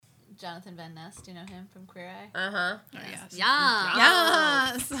Jonathan Van Ness. Do you know him from Queer Eye? Uh-huh. Oh, yes.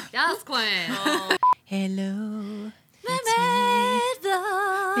 Yes. Yes. Yes, Queen. Hello. Mermaid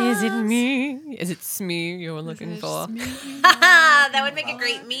Is it me? Is it Smee you're looking for? That would make a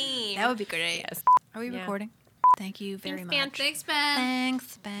great meme. That would be great. Yes. Are we recording? Thank you very Thanks, Ben. much. Thanks, Ben.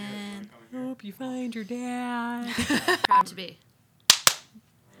 Thanks, Ben. Hope you find your dad. Proud to be.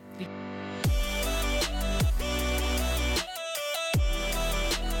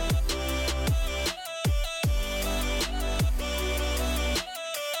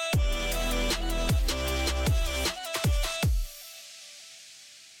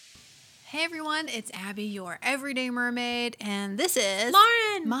 Hey everyone, it's Abby, your everyday mermaid, and this is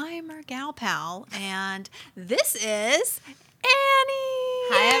Lauren. my mergal pal, and this is Annie.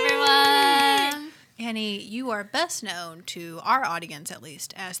 Hi, everyone. Annie, you are best known to our audience, at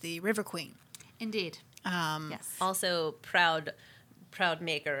least, as the River Queen. Indeed. Yes. Also, proud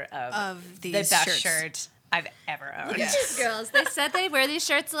maker Of the these best shirts. shirt I've ever owned. Yes. These girls, they said they wear these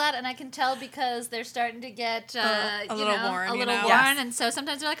shirts a lot, and I can tell because they're starting to get A little worn, a you little know? worn. Yes. And so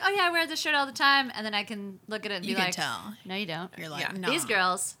sometimes they're like, "Oh yeah, I wear this shirt all the time," and then I can look at it and You be can like, tell. "No, you don't. You're like, Yeah. no. These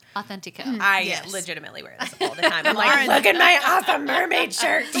girls, authentico." I Yes. legitimately wear this all the time. I'm Lauren- like, look at my awesome mermaid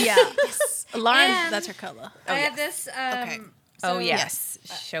shirt. Yeah. Lauren, And that's her color. I have this. Okay. Oh, so yes.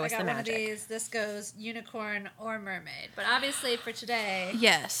 Show I us got the one magic. of these. This goes unicorn or mermaid, but obviously for today,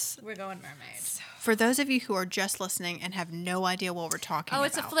 Yes. we're going mermaid. For those of you who are just listening and have no idea what we're talking about. Oh,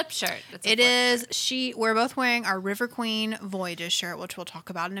 it's a flip shirt. It's a It flip is. We're both wearing our River Queen Voyages shirt, which we'll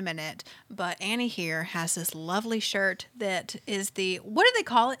talk about in a minute. But Annie here has this lovely shirt that is what do they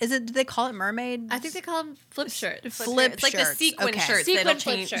call it? Do they call it mermaid? I think they call them flip shirts. Flip It's like the shirts. sequin Okay. shirts Sequin that'll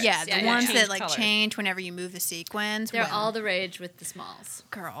flip change. shirts. Yeah, the Yeah, ones change that like colors. change whenever you move the sequins. They're Well, all the rage with the smalls.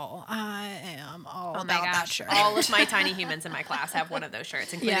 girl. I am all Oh about my that gosh! shirt. All of my tiny humans in my class have one of those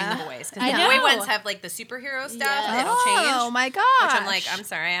shirts, including Yeah. the boys. Because I the know. boy ones have like the superhero stuff that'll change. Oh my gosh! Which I'm like, I'm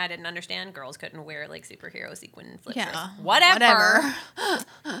sorry, I didn't understand. Girls couldn't wear like superhero sequin flip shirts. Yeah, Whatever.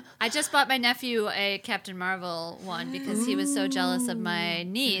 I just bought my nephew a Captain Marvel one because he was so jealous of my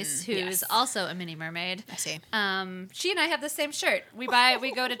niece, who's Yes. also a mini mermaid. I see. She and I have the same shirt. We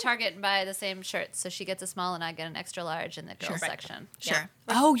go to Target and buy the same shirts. So she gets a small and I get an extra large in the girls Sure. section. Sure. Yeah.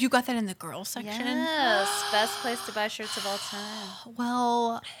 Oh, you got that in the girls section? Yes, best place to buy shirts of all time.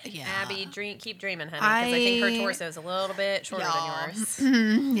 Well, yeah. Abby, keep dreaming, honey. Because I think her torso is a little bit shorter Y'all. than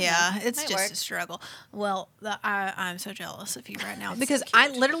yours. Yeah, it's might just work. a struggle. Well, I'm so jealous of you right now because I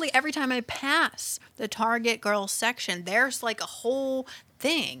literally every time I pass the Target girls section, there's like a whole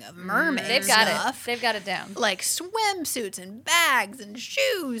thing of mermaid They've got stuff. it. They've got it down. Like swimsuits and bags and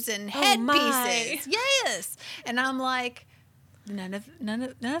shoes and my. headpieces. Yes, and I'm like, none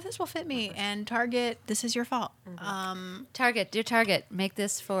of this will fit me. And Target, this is your fault. Target, dear Target, make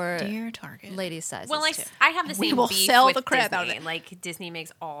this for Dear Target, ladies' sizes Well, too. I have the We same will beef sell with the crap Disney. out of it. Like Disney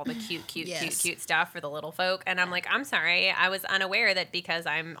makes all the cute Yes. stuff for the little folk, and I'm like, I'm sorry, I was unaware that because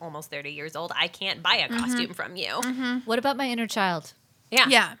I'm almost 30 years old, I can't buy a costume from you. What about my inner child?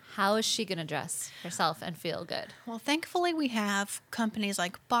 yeah. How is she going to dress herself and feel good? Well, thankfully we have companies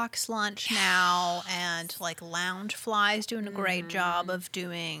like Box Lunch now and like Loungefly's doing a great job of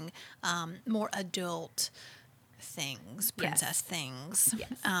doing more adult things, princess things. Yes.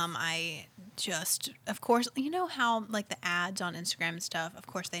 I just, of course, you know how like the ads on Instagram and stuff, of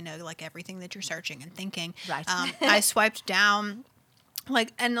course they know like everything that you're searching and thinking. Right. I swiped down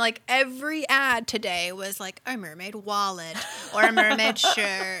like every ad today was like a mermaid wallet or a mermaid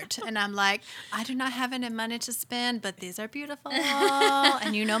shirt, and I'm like, I do not have any money to spend, but these are beautiful,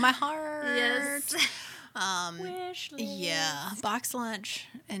 and you know my heart. Yes. Wish list. Yeah, Box Lunch,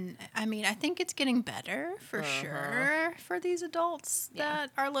 and I mean, I think it's getting better for sure for these adults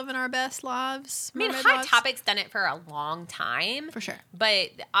that are living our best lives. I mean, mermaid Hot lives. Topic's done it for a long time. For sure. But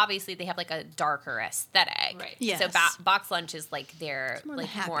obviously they have like a darker aesthetic. Right. Yes. So Box Lunch is like their more the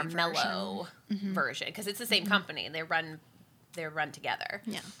like happy more version. mellow version because it's the same company. They're run together.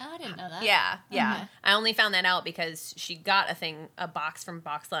 Yeah. Oh, I didn't know that. Yeah, yeah. Okay. I only found that out because she got a box from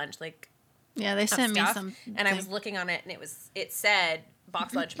Box Lunch, like Yeah, they of sent me stuff, some, and I was looking on it, and it said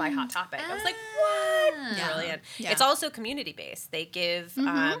Box Lunch by Hot Topic. I was like, what? It's Yeah. brilliant. Yeah. It's also community based. They give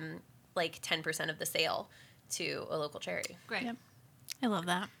like 10% of the sale to a local charity. Great. Yep. I love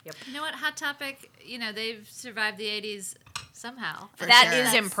that. Yep. You know what? Hot Topic, they've survived the 80s somehow. For That sure.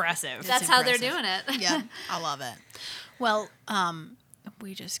 is impressive. That's how they're impressive. doing it. Yeah, I love it. Well,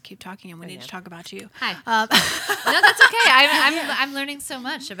 we just keep talking and we need to talk about you. Hi. No, that's okay. I'm learning so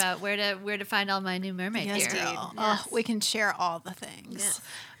much about where to find all my new mermaid Yes, gear. girl. Yes. We can share all the things.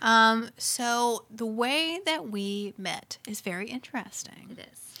 Yes. So the way that we met is very interesting. It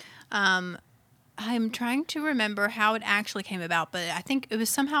is. I'm trying to remember how it actually came about, but I think it was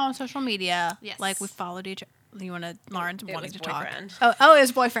somehow on social media. Yes. Like we followed each other. You want to, Lauren's It wanting was to talk. boyfriend. Oh, it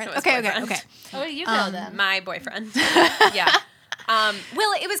was boyfriend. It was Okay. boyfriend. Oh, you know them. My boyfriend. Yeah.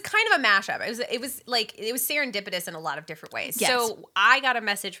 Well, it was kind of a mashup. It was serendipitous in a lot of different ways. Yes. So I got a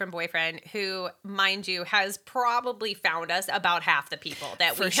message from boyfriend who, mind you, has probably found us about half the people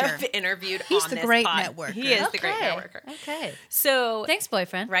that we have interviewed He's on the this great pod. networker. He is the great networker. Okay. So Thanks,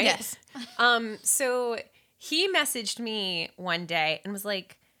 boyfriend. right? Yes. So he messaged me one day and was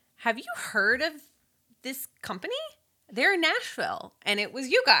like, "Have you heard of this company? They're in Nashville." And it was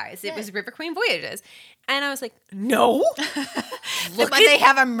you guys. It was River Queen Voyages. And I was like, "No." But they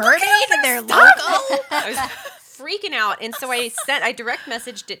have a mermaid and they're local. I was freaking out. And so I direct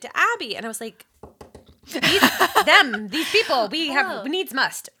messaged it to Abby and I was like, these people, we needs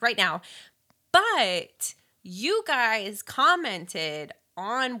must right now. But you guys commented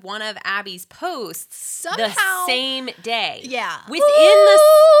on one of Abby's posts Somehow. the same day. Yeah. Within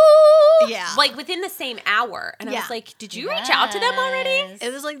the same hour. And I Yeah. was like, did you reach out to them already? Yes.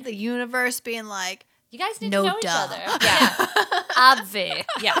 It was like the universe being like, You guys need No to know duh. each other. Yeah. Obvi.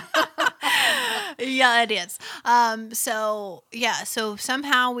 Yeah. yeah, it is. So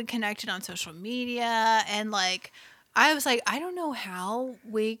somehow we connected on social media and like, I was like, I don't know how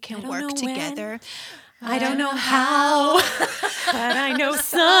we can work together. I don't know how, but I know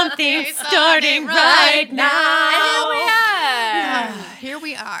something's starting right now. And here we are. Here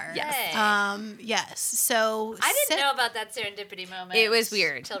we are. Yes. Yes. So I didn't know about that serendipity moment. It was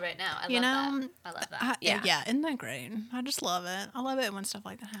weird. Till right now. I You love know, that. I love that. Yeah. Isn't that great? I just love it. I love it when stuff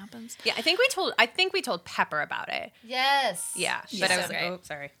like that happens. Yeah, I think we told Pepper about it. Yes. Yeah, She's but I so was like, great. oh,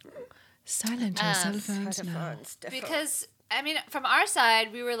 sorry. Silent your cell phones now. Because I mean, from our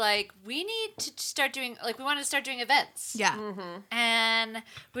side, we were like, we need to start doing, like, we wanted to start doing events. Yeah. And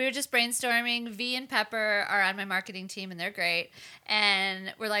we were just brainstorming. V and Pepper are on my marketing team, and they're great.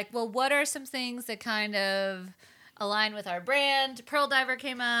 And we're like, well, what are some things that kind of align with our brand? Pearl Diver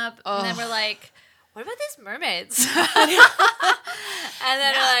came up, and then we're like, what about these mermaids? and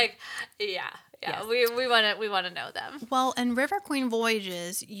then we're like, yeah. Yes. We want to know them. Well, in River Queen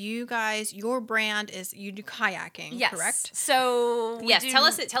Voyages, you guys, your brand is you do kayaking, Yes. correct? So we Yes, do- tell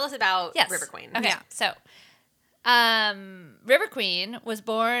us about Yes. River Queen. Okay, Yeah. so River Queen was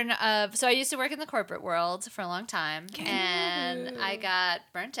born of. So I used to work in the corporate world for a long time, and I got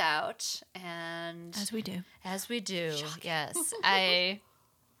burnt out. And As we do. as we do, yes,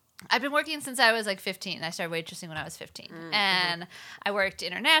 I've been working since I was like 15. I started waitressing when I was 15, and I worked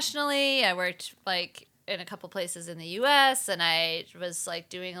internationally. I worked like in a couple places in the U.S. and I was like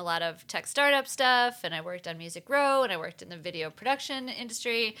doing a lot of tech startup stuff. And I worked on Music Row, and I worked in the video production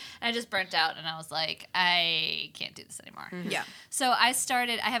industry. And I just burnt out, and I was like, I can't do this anymore. Yeah. So I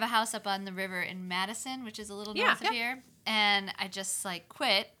have a house up on the river in Madison, which is a little north of here, and I just like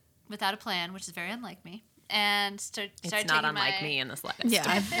quit without a plan, which is very unlike me. And started It's taking not unlike me in the slightest.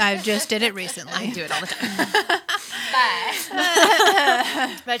 Yeah, I just did it recently. I do it all the time.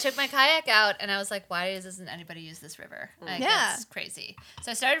 But I took my kayak out, and I was like, why doesn't anybody use this river? Like, Yeah. It's crazy.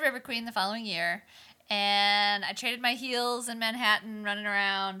 So I started River Queen the following year, and I traded my heels in Manhattan running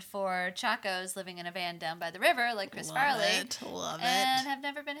around for Chacos living in a van down by the river like Chris Farley. Love And it. have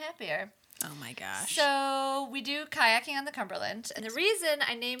never been happier. Oh my gosh. So we do kayaking on the Cumberland, and the reason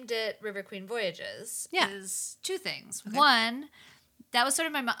I named it River Queen Voyages is two things. Okay. One, that was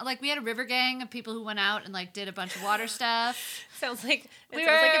sort of we had a river gang of people who went out and like did a bunch of water stuff. Sounds like We if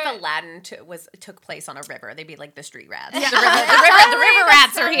were- Aladdin took place on a river, they'd be like the street rats. Yeah. The river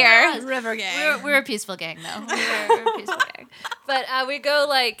rats are here. River gang. We're a peaceful gang, though. We're a peaceful gang. But we go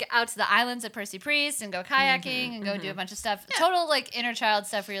like out to the islands at Percy Priest and go kayaking and go do a bunch of stuff. Total like inner child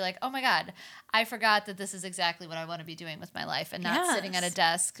stuff where you're like, oh my God, I forgot that this is exactly what I want to be doing with my life and not sitting at a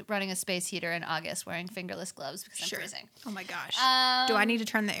desk running a space heater in August wearing fingerless gloves because I'm freezing. Oh my gosh. Do I need to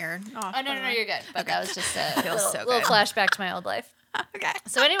turn the air off? Oh, no, you're good. But that was just a Feels so little good. flashback to my old life. Okay.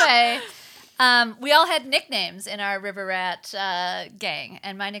 So anyway, we all had nicknames in our River Rat gang,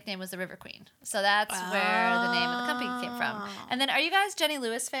 and my nickname was the River Queen. So that's where the name of the company came from. And then, are you guys Jenny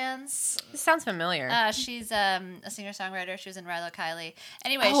Lewis fans? This sounds familiar. She's a singer-songwriter. She was in Rilo Kiley.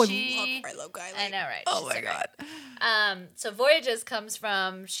 Anyway, Oh, she... I love Kylie. I know, right? Oh She's my so great. god. So Voyages comes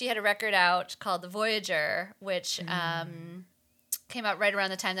from, she had a record out called The Voyager, which came out right around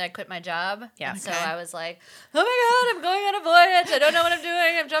the time that I quit my job. Yeah. And so Okay. I was like, oh my God, I'm going on a voyage. I don't know what I'm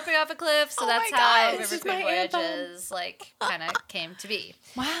doing. I'm jumping off a cliff. So Oh that's my how God, this River is Queen my anthem. Voyages like kind of came to be.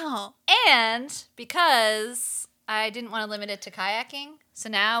 Wow. And because I didn't want to limit it to kayaking, so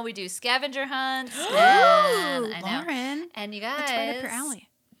now we do scavenger hunts. And I know. Lauren. And you guys, That's right up your alley.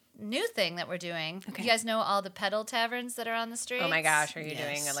 new thing that we're doing. Okay. You guys know all the pedal taverns that are on the streets? Oh my gosh, are you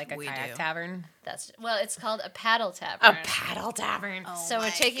Yes, doing like a we kayak do. tavern? It's called a paddle tavern. A paddle tavern. Oh So we're my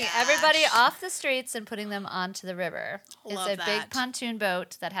taking gosh. everybody off the streets and putting them onto the river. Love it's a big that. pontoon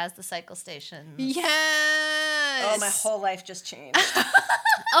boat that has the cycle stations. Yes. Oh, my whole life just changed.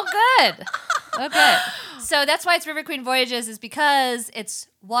 Oh, good. Oh, good. So that's why it's River Queen Voyages, is because it's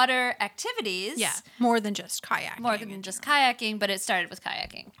water activities. Yeah. More than just kayaking. More than just kayaking, but it started with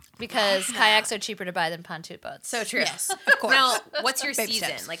kayaking because kayaks are cheaper to buy than pontoon boats. So true. Yes, of course. Now, what's your Baby season?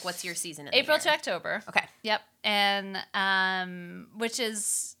 steps. Like, what's your season? In the April year? to October. Okay. Yep. And which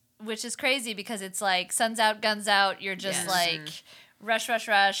is crazy because it's like sun's out, guns out. You're just Yes. like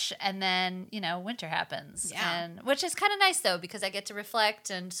rush, and then winter happens. Yeah. And which is kind of nice though because I get to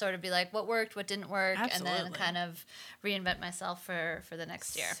reflect and sort of be like, what worked, what didn't work, and Absolutely. then kind of reinvent myself for the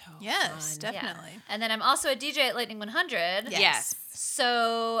next year. Yes, fun. Yeah. definitely. And then I'm also a DJ at Lightning 100. Yes. Yes.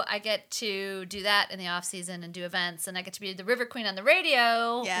 So I get to do that in the off season and do events, and I get to be the River Queen on the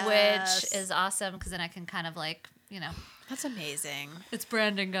radio, Yes. which is awesome because then I can kind of like, That's amazing. it's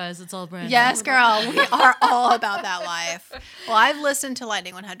branding, guys. It's all branding. Yes, girl. We are all about that life. Well, I've listened to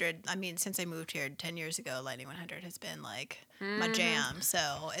Lightning 100. I mean, since I moved here 10 years ago, Lightning 100 has been like my jam.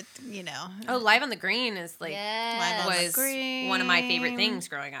 So, Oh, Live on the Green is like Yes. Live on the was Green. one of my favorite things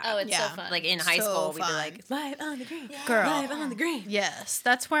growing up. Oh, it's Yeah. so fun. like in high So school, we'd be fun. like Live on the Green, Girl. Live on the Green. Yes,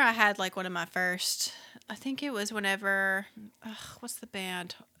 that's where I had like one of my first. I think it was whenever. What's the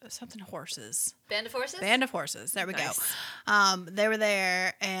band? Something Horses. Band of Horses? Band of Horses. There we Nice. go. They were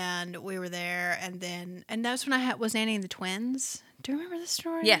there, and we were there, and that's when I was nannying the twins. Do you remember this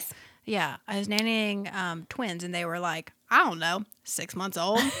story? Yes. Yeah, I was nannying twins, and they were like, I don't know, 6 months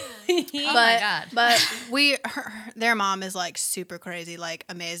old. Oh my God. But their mom is like super crazy, like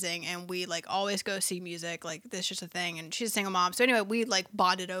amazing, and we like always go see music. Like this is just a thing, and she's a single mom. So anyway, we like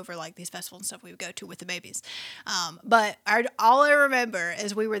bonded over like these festivals and stuff we would go to with the babies. But all I remember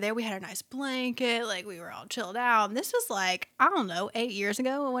is we were there. We had a nice blanket, like we were all chilled out. And this was like I don't know, 8 years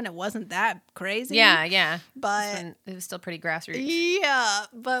ago when it wasn't that crazy. Yeah. but. And it was still pretty grassroots. Yeah,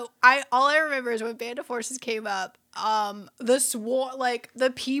 but all I remember is when Band of Horses came up,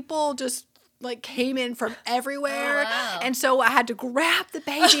 the people just like came in from everywhere, Oh, wow. and so I had to grab the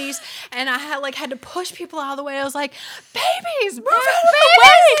babies, and I had to push people out of the way. I was like, "Babies, move out of the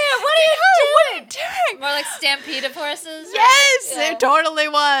way! What are you What are you doing?" More like Stampede of Horses? Yes, Yeah. it totally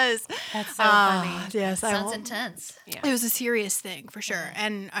was. That's so funny. Yes, I Sounds won't- intense. Yeah. It was a serious thing for sure,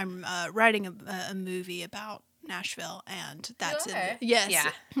 and I'm writing a movie about Nashville, and that's You are? yes, Yeah.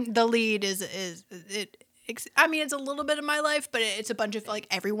 The lead is it. I mean, it's a little bit of my life, but it's a bunch of like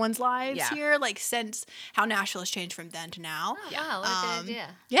everyone's lives Yeah. here, like since how Nashville has changed from then to now. Oh, wow, what a good idea.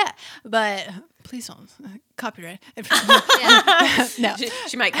 Yeah, but please don't copyright. Yeah. No,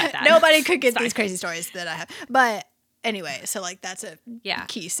 She might cut that. nobody could get Sorry. these crazy stories that I have. But anyway, so like that's a Yeah.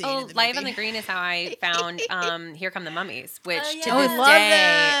 key scene. Oh, in the Live on movie. the Green is how I found Here Come the Mummies, which Oh, to yeah. Oh, I this love day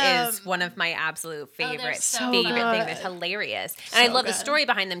them. is one of my absolute they're favorite so favorite good. things. It's hilarious. And I So love the good. story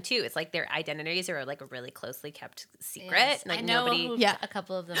behind them too. It's like their identities are like a really closely kept secret. Yes. Like I know nobody who Yeah. a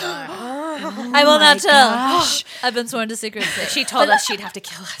couple of them are. Oh I will my not tell. gosh. I've been sworn to secrecy. she told us she'd have to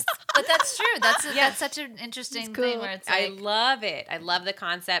kill us. But that's true. That's such an interesting It's cool. thing where it's I like, love it. I love the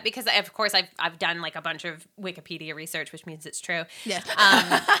concept because, of course, I've done like a bunch of Wikipedia research, which means it's true. Yeah.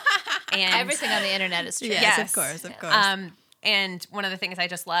 And everything on the internet is true. Yes, Yes. of course, of course. And one of the things I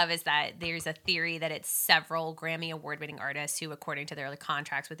just love is that there's a theory that it's several Grammy award-winning artists who, according to their like,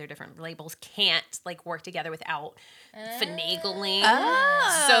 contracts with their different labels, can't like work together without finagling.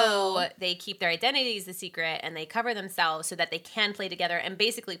 Oh. So they keep their identities a secret and they cover themselves so that they can play together and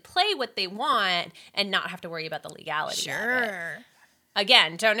basically play what they want and not have to worry about the legality of it. Sure.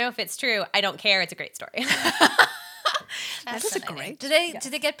 Again, don't know if it's true. I don't care. It's a great story. That is a Fascinating. great. Do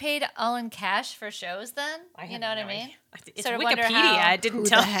they get paid all in cash for shows then? You know what I mean? It's Sort of wonder Wikipedia. how- It didn't Who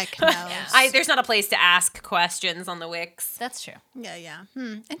tell. the heck knows? There's not a place to ask questions on the Wix. That's true. Yeah.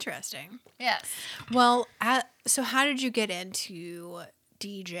 Interesting. Yes. Well, so how did you get into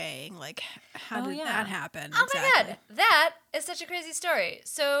DJing? Like, how did that happen? Oh my God. That is such a crazy story.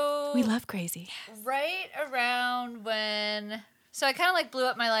 So We love crazy. right around when, so I kind of like blew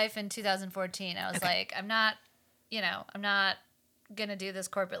up my life in 2014. I was like, I'm not going to do this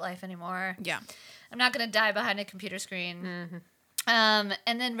corporate life anymore. Yeah. I'm not going to die behind a computer screen. And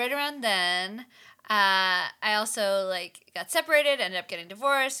then right around then, I also like got separated, ended up getting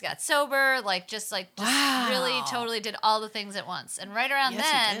divorced, got sober, just Wow. really totally did all the things at once. And right around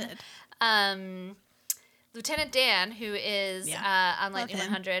Yes, you then, Lieutenant Dan, who is on Lightning him.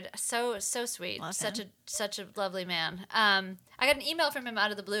 100, so sweet, Love such a lovely man. I got an email from him out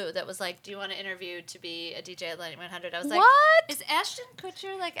of the blue that was like, "Do you want to interview to be a DJ at Lightning 100?" I was like, What? Is Ashton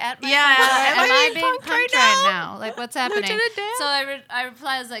Kutcher at my Yeah, phone? am I Am being I being punked punked right right now? Like, what's happening? Lieutenant Dan? So I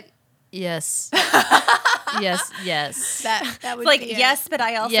replied, I was like, yes, yes. That would Like, be yes, but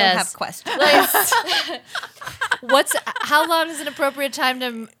I also Yes. have questions. How long is an appropriate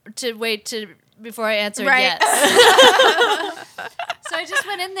time to wait before I answer Right. yes? So I just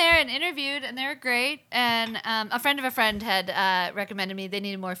went in there and interviewed, and they were great. And a friend of a friend had recommended me. They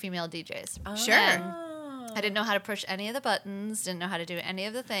needed more female DJs. Sure. And I didn't know how to push any of the buttons. Didn't know how to do any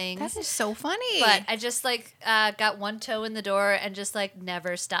of the things. That is so funny. But I just got one toe in the door and just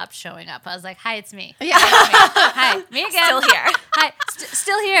never stopped showing up. I was like, "Hi, it's me. Yeah. Hi, me again. Still here. Hi,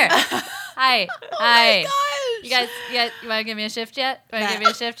 still here. Hi, Oh hi. my gosh. You guys, you want to give me a shift yet? Want to give me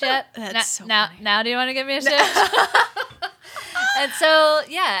a shift yet? That's so now, funny. now, do you want to give me a shift? And so,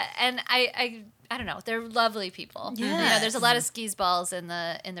 yeah, and I don't know. They're lovely people. You know, there's a lot of skis balls in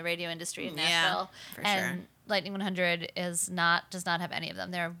the radio industry in Yeah, Nashville, for and sure. Lightning 100 does not have any of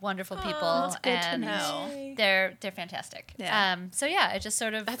them. They're wonderful people, that's good to and know. they're fantastic. Yeah. So yeah, it just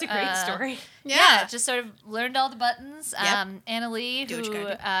sort of That's a great story. Yeah, just sort of learned all the buttons. Yep. Anna Lee, Do what you who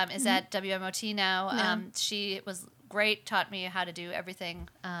gotta is at WMOT now, she was great, taught me how to do everything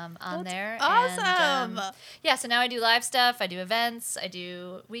on there. awesome. And, yeah, so now I do live stuff. I do events. I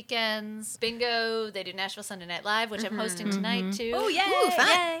do weekends, bingo. They do Nashville Sunday Night Live, which I'm hosting tonight too. Oh, yay. Ooh, fun.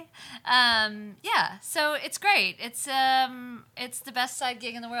 Yay. Yeah, so it's great. It's the best side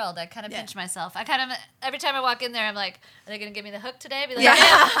gig in the world. I kind of pinch myself. I kind of every time I walk in there, I'm like, are they gonna give me the hook today? Be like,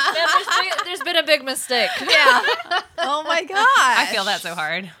 man, there's been a big mistake. Yeah. Oh my gosh. I feel that so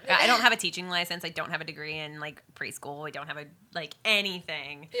hard. I don't have a teaching license. I don't have a degree in preschool. I don't have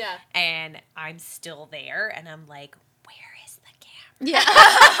anything. Yeah. And I'm still there, and I'm like, where is the camera? Yeah.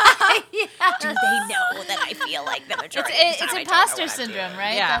 Do they know that I feel like the majority of the It's time I don't know imposter what I'm syndrome, doing?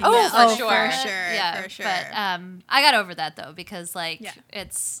 right? Yeah. That- Oh, yeah. for sure. Yeah, for sure. But I got over that though because Yeah.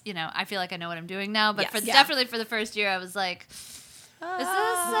 it's I feel like I know what I'm doing now. But Yes. definitely for the first year, I was like, is this?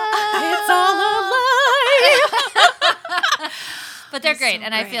 It's all a lie. But they're That's great, so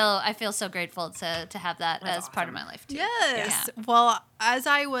and great. I feel so grateful to have that as part of awesome. my life too. Yes. Well, as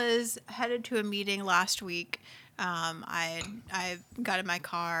I was headed to a meeting last week, I got in my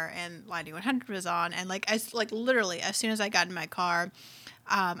car and Lightning 100 was on, and literally as soon as I got in my car,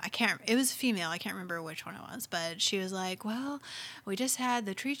 it was a female. I can't remember which one it was, but she was like, well, we just had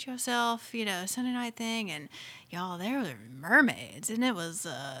the Treat Yourself, Sunday night thing, and y'all, there were mermaids, and it was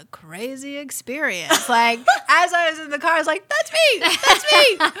a crazy experience. As I was in the car, I was like, that's me, that's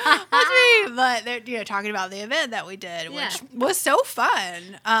me, that's me. But they're, talking about the event that we did, which was so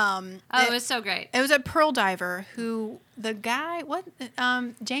fun. It was so great. It was a pearl diver who, the guy,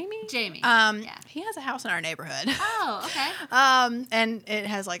 Jamie? Jamie. He has a house in our neighborhood. Oh, okay. And it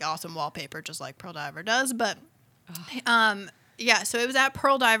has awesome wallpaper, just like Pearl Diver does. But, yeah, so it was at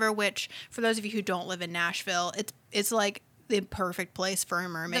Pearl Diver, which for those of you who don't live in Nashville, it's like the perfect place for a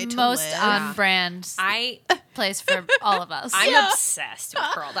mermaid The to most live. on brand place for all of us. I'm obsessed with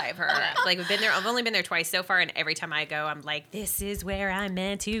Pearl Diver. I've only been there twice so far, and every time I go, I'm like, this is where I'm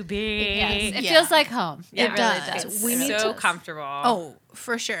meant to be. Yes, it Yeah. feels like home. Yeah. It It really does. does. We It's need so to- comfortable. Oh,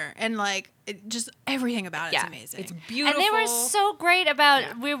 for sure. And just everything about it's amazing. It's beautiful. And they were so great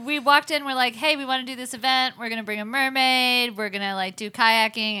about we walked in, we're like, hey, we want to do this event. We're gonna bring a mermaid, we're gonna do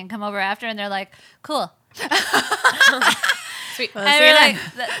kayaking and come over after, and they're like, cool. sweet. Well, And see we're you like,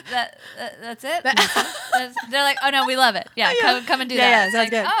 then. that's it? They're like, oh no, we love it. Yeah, come and do Yeah, that. yeah, It's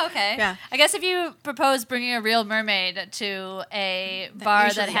sounds like, good. oh, okay. Yeah. I guess if you propose bringing a real mermaid to a bar that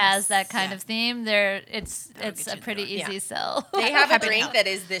usually, has yes. that kind Yeah. of theme, it's get a you pretty going. easy sell. They have a Happy to drink help. that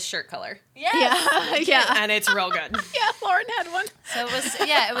is this shirt color, Yeah. Yeah. and it's real good. Yeah, Lauren had one. So it was I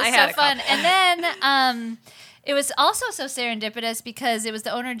had so a fun. couple. And then it was also so serendipitous because it was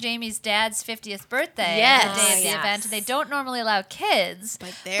the owner Jamie's dad's 50th birthday Yes. the day of the Yes. event. They don't normally allow kids.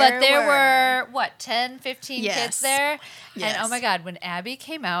 But there there were what, 10, 15 Yes. kids there? Yes. And oh my God, when Abby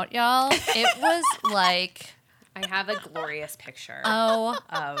came out, y'all, it was like, I have a glorious picture oh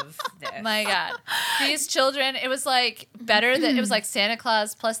of this. my God. These children, it was like better than, it was like Santa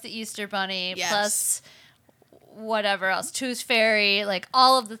Claus plus the Easter Bunny Yes. plus whatever else, Tooth Fairy, like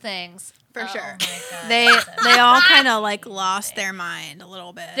all of the things. For sure. my God. They all kind of like lost their mind a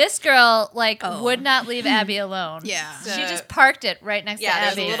little bit. This girl would not leave Abby alone. Yeah. She just parked it right next to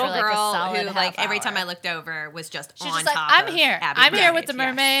there's Abby a little for like girl a solid who, like, half every time I hour. looked over, was just She's on just like, top I'm of here. Abby I'm here Mermaid. with the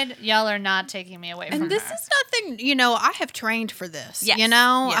mermaid. Y'all are not taking me away from And this her. is nothing, I have trained for this. Yes. You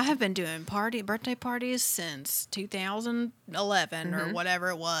know, Yeah. I have been doing birthday parties since 2011 or whatever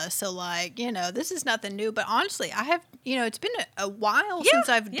it was. So, like, this is nothing new. But honestly, I have, it's been a while since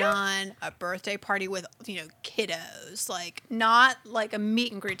I've done a birthday party with, kiddos. Like, not like a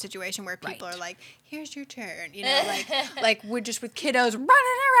meet and greet situation where people are like, here's your turn. Like we're just with kiddos running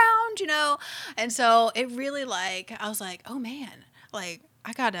around, And so it really, like, I was like, oh man, like,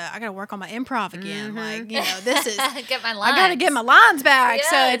 I gotta work on my improv again. Like, this is Get my lines. I gotta get my lines back. Yes.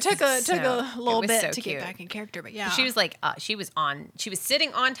 So it took a So, little it was bit so to cute. get back in character. But yeah, She was like, she was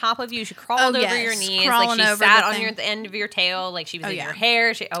sitting on top of you. She crawled over your yes, knees. crawling Like, she over sat the on thing. the end of your tail. Like, she was in yeah. your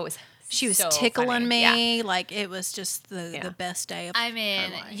hair. She was so tickling funny. me. Yeah. Like, it was just the Yeah. best day of I mean,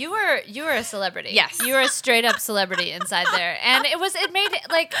 her life. you were a celebrity. Yes. You were a straight up celebrity inside there. And it made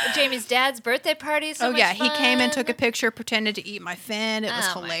like Jamie's dad's birthday party so Oh much yeah, he came and fun. took a picture, pretended to eat my fin. It was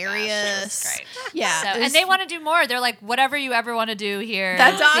Oh my gosh, it hilarious. was great. Yeah, So, it and was- they want to do more. They're like, whatever you ever want to do here.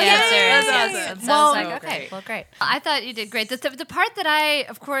 That's awesome. Yes, Yay! yes, yes. And so Well- I was like, So okay, great. well, great. I thought you did great. The part that I,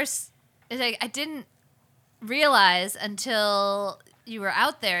 of course, is like I didn't realize until you were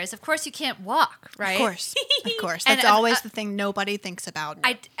out there is, of course, you can't walk, right? Of course. And That's always the thing nobody thinks about.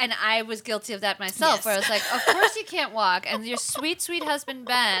 I was guilty of that myself, Yes. where I was like, of course you can't walk, and your sweet, sweet husband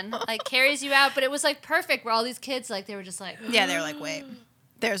Ben like carries you out, but it was like perfect where all these kids like they were just like, Yeah, they're like, wait,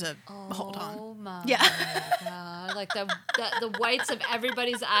 there's a hold on. oh my Yeah. God. Like the whites of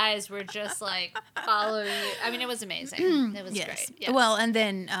everybody's eyes were just like following you. I mean, it was amazing. It was Yes. great. Yes. Well, and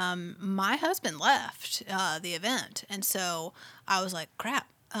then my husband left the event, and so I was like, crap.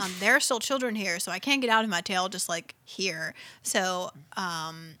 There are still children here, so I can't get out of my tail just like here. So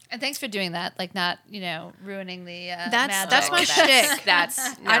and thanks for doing that, like not ruining the That's magic. my shtick.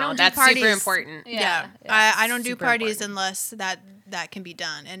 I don't do that's parties. super important. Yeah, Yeah. I don't do Super parties important. unless that can be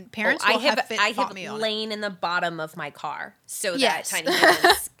done. And parents I will have have fought me on it. lain in the bottom of my car so Yes. that tiny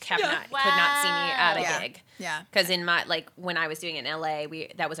humans could not see me at a Yeah. gig. Yeah. Because in my when I was doing it in LA,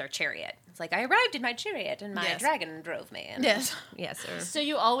 that was our chariot. It's like I arrived in my chariot and my Yes. dragon drove me. And Yes. Yes. Sir. So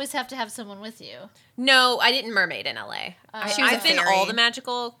you always have to have someone with you. No, I didn't mermaid in LA. She was a I've been fairy. all the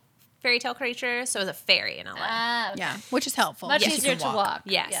magical fairy tale creatures, so I was a fairy in LA. Okay. Yeah, which is helpful. Much Yes, you easier can to walk.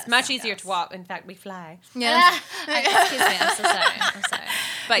 Yes, much easier to walk. In fact, we fly. Yes. Excuse me, I'm so sorry. I'm sorry.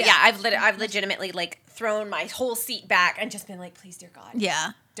 But yeah, I've legitimately like thrown my whole seat back and just been like, please, dear God,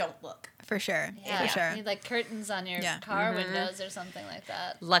 Yeah, don't look. for sure. Yeah. For sure. You need like curtains on your Yeah. car windows or something like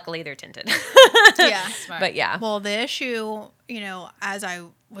that. Luckily, they're tinted. Yeah. Smart. But yeah. Well, the issue, as I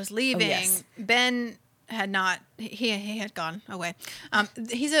was leaving, yes. Ben had not. He had gone away.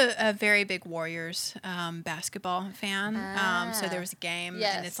 He's a very big Warriors basketball fan. So there was a game, and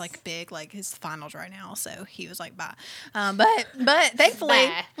Yes. it's like big, like his finals right now. So he was like, bye. But thankfully,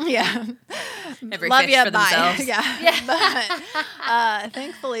 Bye. yeah, Every love fish ya, for bye. themselves. Yeah. But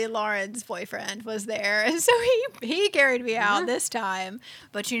thankfully, Lauren's boyfriend was there, and so he carried me out this time.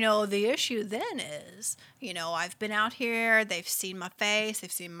 But the issue then is, I've been out here. They've seen my face.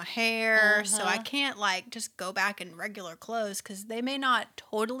 They've seen my hair. So I can't like just go back in regular clothes because they may not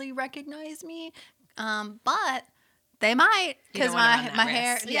totally recognize me, but they might because don't wanna run my that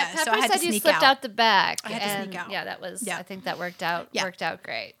hair. risk. Yeah, Yeah, Pepper so I had to said you sneak slipped out the back. I had to and sneak out. Yeah, that was. Yeah. I think that worked out. Yeah. Worked out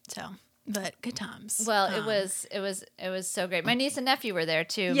great. So, but good times. Well, it was so great. My niece and nephew were there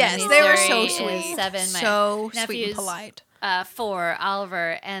too. My Yes, niece they were Zuri so is sweet. 7. My So sweet and nephew's, polite. 4,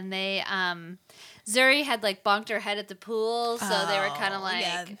 Oliver, and they Zuri had like bonked her head at the pool, so they were kind of Oh, like,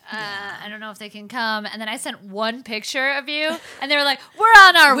 yeah. I don't know if they can come. And then I sent one picture of you, and they were like, "We're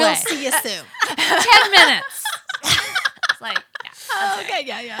on our We'll way. see you soon. 10 minutes." It's like, yeah. Oh, okay,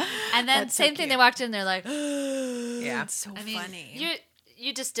 yeah. And then That's so same thing. cute. They walked in, they're like, Yeah. It's so I mean, funny.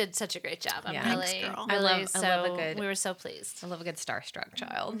 you just did such a great job. I'm Yeah. really, Thanks, girl. really I love so a good- we were so pleased. I love a good starstruck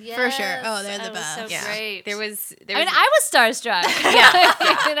child. For sure. Oh, Yes, they're the I was best. So Yeah. great. There was I mean, I was starstruck.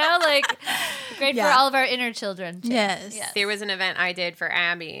 Yeah. like great Yeah. for all of our inner children. Too. Yes. there was an event I did for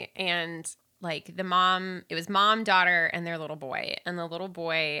Abby, and like it was mom, daughter, and their little boy. And the little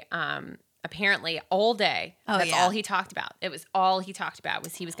boy, apparently all day, that's yeah. all he talked about. It was all he talked about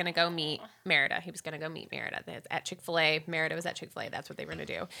was he was going to go meet Merida. He was going to go meet Merida at Chick-fil-A. Merida was at Chick-fil-A. That's what they were going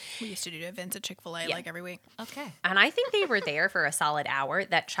to do. We used to do events at Chick-fil-A Yeah. like every week. Okay. And I think they were there for a solid hour.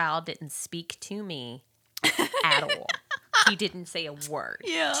 That child didn't speak to me at all. He didn't say a word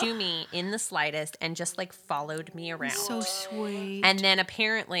to me in the slightest and just like followed me around. So sweet. And then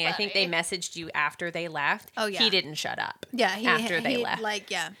apparently, I think they messaged you after they left. Oh, yeah. He didn't shut up. Yeah, after they left. Like,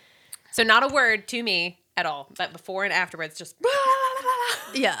 yeah. So not a word to me at all, but before and afterwards, just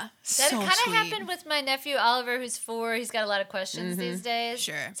Yeah. That kind of happened with my nephew Oliver, who's 4. He's got a lot of questions these days.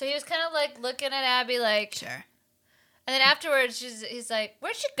 Sure. So he was kind of like looking at Abby like, Sure. and then afterwards he's like,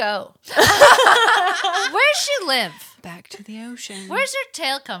 "Where'd she go? Where'd she live? Back to the ocean. Where's her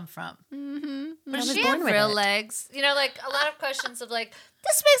tail come from? I Does was she born have with real it." legs? You know, like a lot of questions of like,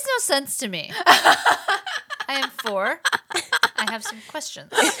 this makes no sense to me. I am 4. I have some questions.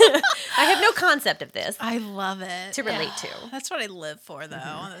 I have no concept of this I love it. to relate to. That's what I live for,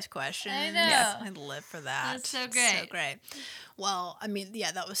 though, those questions. I know. Yes, I live for that. That's so It's great. So great. Well, I mean,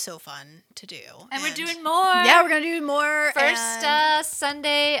 yeah, that was so fun to do. And we're doing more. Yeah, we're going to do more. First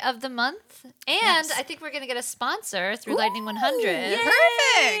Sunday of the month. And Yes. I think we're going to get a sponsor through Lightning 100.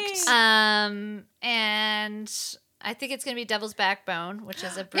 Perfect. And I think it's going to be Devil's Backbone, which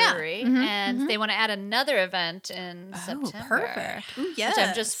is a Yeah. brewery. And they want to add another event in September. Perfect. Ooh, yes. Which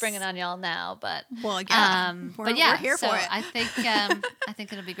I'm just springing on y'all now, but Well, yeah. but yeah, we're here so for it. I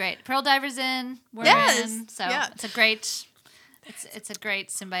think it'll be great. Pearl Diver's in, we're Yes. in, so Yeah. it's a great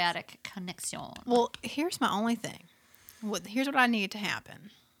symbiotic connection. Well, here's my only thing. Here's what I need to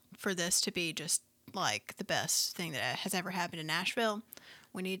happen for this to be just like the best thing that has ever happened in Nashville.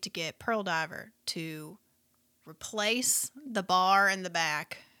 We need to get Pearl Diver to replace the bar in the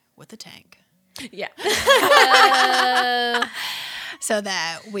back with a tank Yeah. so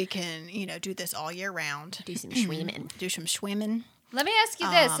that we can, do this all year round. Do some swimming. Do some swimming. Let me ask you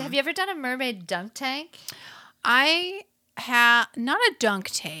this: have you ever done a mermaid dunk tank? I have not a dunk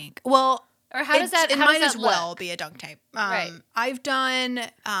tank. Well, Or how does that? It how might does as that well look? be a dunk tank. Right. I've done.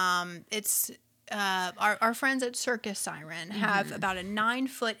 It's our friends at Circus Siren have about a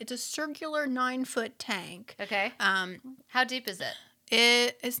 9-foot. It's a circular 9-foot tank. Okay. How deep is it?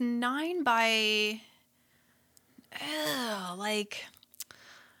 It is 9 by. Like,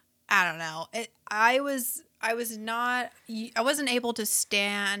 I don't know. I wasn't able to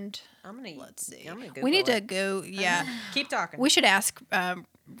stand. Let's see. We need to go. Yeah. Keep talking. We should ask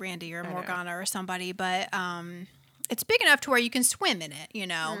Randy or Morgana or somebody, but it's big enough to where you can swim in it,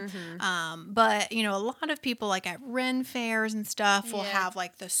 But, a lot of people like at Ren fairs and stuff will have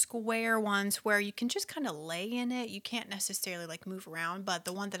like the square ones where you can just kind of lay in it. You can't necessarily like move around. But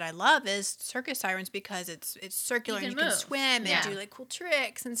the one that I love is Circus Sirens because it's circular and you can move. swim and do like cool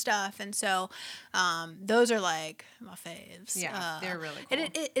tricks and stuff. And so those are like my faves. Yeah, they're really cool. And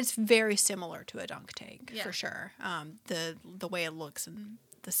it's very similar to a dunk tank Yeah. for sure. The way it looks and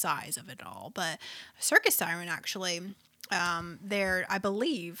the size of it all. But Circus Siren actually, I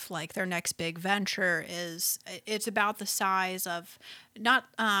believe like their next big venture it's about the size of not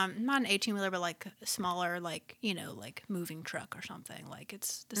an 18-wheeler, but like smaller, like, like moving truck or something. Like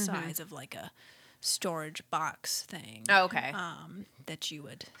it's the size of like a storage box thing. Oh, okay. That you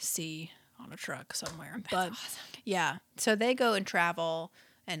would see on a truck somewhere. But awesome. Yeah, so they go and travel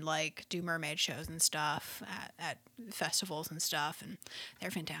and like do mermaid shows and stuff at festivals and stuff, and they're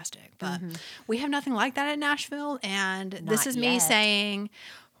fantastic. But we have nothing like that in Nashville, and this is me saying,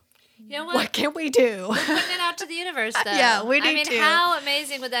 You know what can we do? Putting it out to the universe, though. Yeah, we I need mean, to. how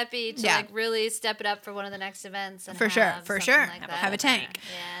amazing would that be to Yeah. like really step it up for one of the next events? And For sure. like that. Have a tank.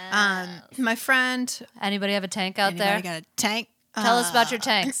 Yeah. My friend, Anybody have a tank out anybody there? got a tank? Tell us about your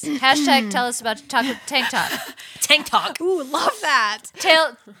tanks. Hashtag tell us about tank talk. Tank talk. Ooh, love that.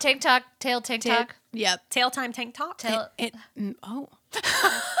 Tank talk. Yep. Tail time tank talk.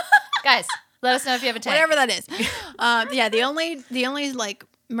 Guys, let us know if you have a tank. Whatever that is. Yeah, the only like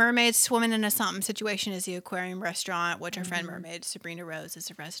mermaid swimming in a something situation is the aquarium restaurant, which our friend mermaid Sabrina Rose is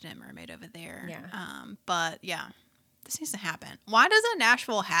a resident mermaid over there. Yeah. But yeah, this needs to happen. Why doesn't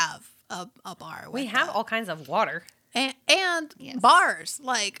Nashville have a bar? We with have that? all kinds of water. and Yes. bars.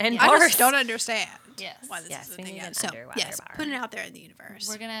 Like, And I bars. just don't understand. Yes. Why this Yes, is a we thing need yet. an So underwater yes, bar. put it out there in the universe.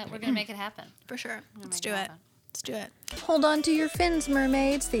 We're gonna make it happen. For sure. Let's make do it it. happen. Let's do it. Hold on to your fins,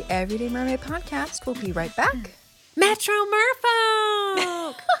 mermaids. The Everyday Mermaid podcast will be right back. Metro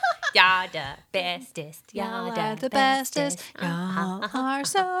Merfolk. Y'all the bestest. Y'all are the bestest. Y'all are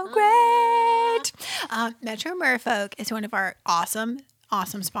so great. Metro Merfolk is one of our awesome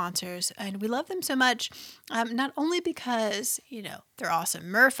sponsors, and we love them so much. Not only because they're awesome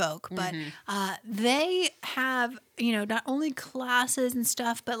merfolk, but they have not only classes and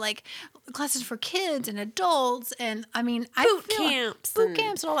stuff, but like classes for kids and adults, and I mean Boot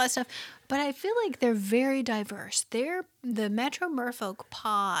camps and all that stuff. But I feel like they're very diverse. They're the Metro Merfolk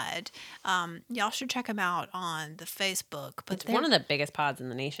pod. Y'all should check them out on the Facebook. But It's one of the biggest pods in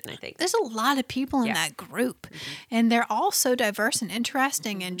the nation, I think. there's a lot of people in Yes. that group, and they're all so diverse and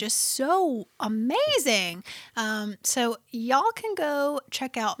interesting and just so amazing. So y'all can go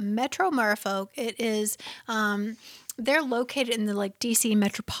check out Metro Merfolk. It is they're located in the like DC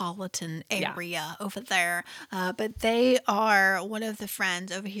metropolitan area over there, but they are one of the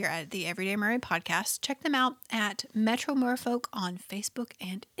friends over here at the Everyday Mermaid podcast. Check them out at Metro Merfolk on Facebook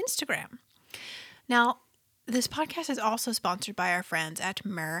and Instagram. Now, this podcast is also sponsored by our friends at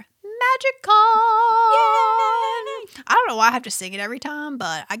Mermagicon. I don't know why I have to sing it every time,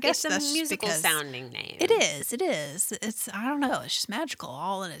 but I guess It's that's a just musical because sounding name. it is. It is. It's I don't know. It's just magical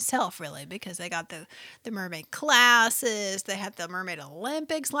all in itself, really, because they got the mermaid classes. They had the Mermaid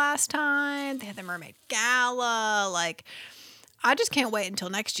Olympics last time. They had the Mermaid Gala. Like, I just can't wait until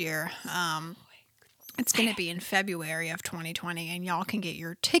next year. It's going to be in February of 2020, and y'all can get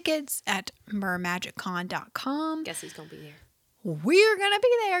your tickets at mermagiccon.com. Guess who's going to be there? We're going to be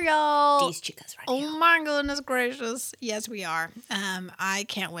there, y'all. These chicas right Oh my goodness gracious. Yes, we are. I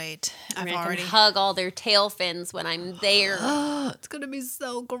can't wait. I've I already can hug all their tail fins when I'm there. it's going to be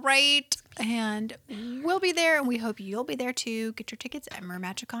so great. And we'll be there, and we hope you'll be there too. Get your tickets at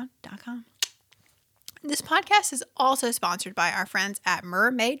mermagiccon.com. This podcast is also sponsored by our friends at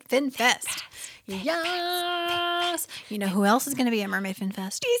Mermaid Fin Fest. Yes. You know who else is going to be at Mermaid Fin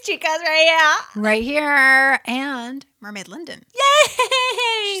Fest? These chicas right here. Right here. And Mermaid London. Yay!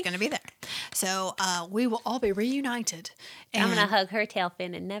 She's going to be there. So we will all be reunited. I'm And going to hug her tail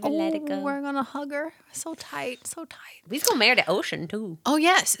fin and never let it go. we're going to hug her. So tight, so tight. We's going to marry the ocean, too. Oh,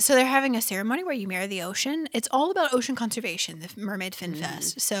 yes. So they're having a ceremony where you marry the ocean. It's all about ocean conservation, the Mermaid Fin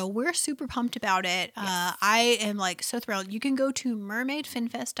Fest. So we're super pumped about it. I am like so thrilled. You can go to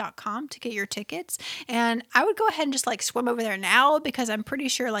mermaidfinfest.com to get your tickets. And I would go ahead and just like swim over there now because I'm pretty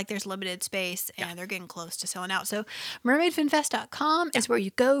sure like there's limited space and they're getting close to selling out. So mermaidfinfest.com is where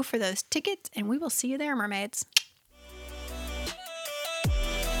you go for those tickets, and we will see you there, mermaids.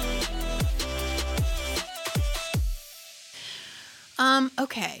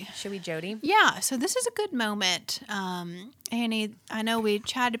 Okay. Should we Jody? Yeah, so this is a good moment. Annie, I know we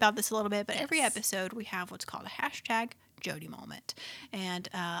chatted about this a little bit, but every episode we have what's called a hashtag Jody moment. And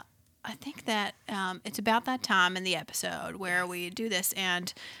I think that it's about that time in the episode where we do this,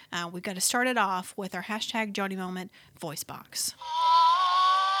 and we've got to start it off with our hashtag Jody moment voice box.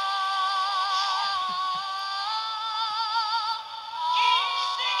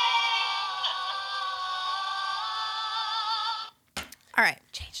 All right.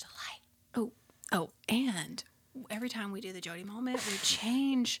 Change the light. Oh, and every time we do the Jody moment, we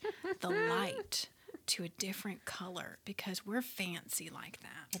change the light to a different color because we're fancy like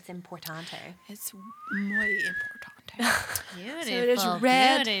that. It's importante. It's muy importante. Beautiful. So it is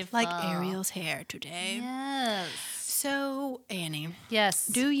red beautiful. like Ariel's hair today. Yes. So, Annie, Yes.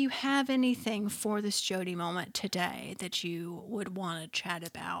 do you have anything for this Jody moment today that you would want to chat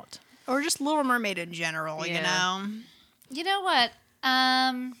about? Or just Little Mermaid in general, you Yeah. know? You know what?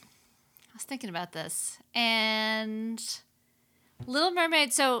 I was thinking about this, and Little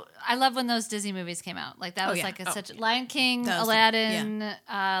Mermaid. So I love when those Disney movies came out. Like that was yeah. like such Lion King, That was Aladdin,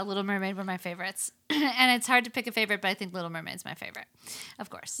 Little Mermaid were my favorites. And it's hard to pick a favorite, but I think Little Mermaid's my favorite,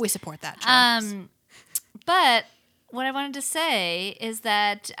 of course. We support that choice. But what I wanted to say is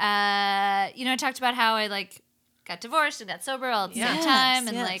that I talked about how I like got divorced and got sober all at the same Yes, time,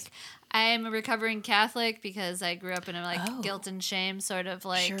 and yes. like I'm a recovering Catholic because I grew up in a like Oh. guilt and shame sort of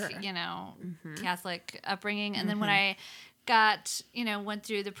like Sure. Catholic upbringing, and then when I got went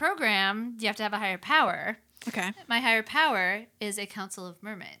through the program, you have to have a higher power. Okay. My higher power is a council of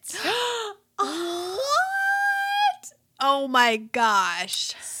mermaids. What? Oh my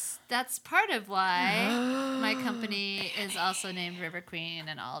gosh. That's part of why my company is also named River Queen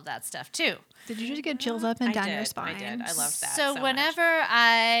and all of that stuff too. Did you just get chills up and down your I spine? did. I loved that. So so whenever much.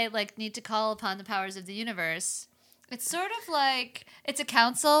 I like need to call upon the powers of the universe, it's sort of like it's a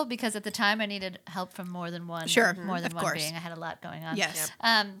council because at the time I needed help from more than one. Sure, more than of one course. being. I had a lot going on. Yes.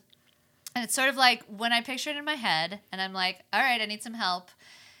 And it's sort of like when I picture it in my head and I'm like, all right, I need some help.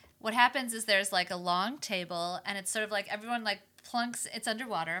 What happens is there's like a long table and it's sort of like everyone like plunks. It's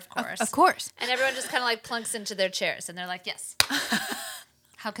underwater, of course. Of course. And everyone just kind of like plunks into their chairs and they're like, yes.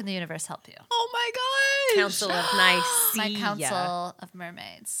 How can the universe help you? Oh my gosh. Council of Nice. My council of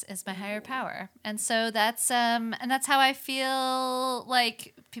mermaids is my higher power, and so that's how I feel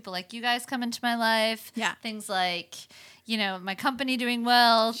like people like you guys come into my life. Yeah. Things like my company doing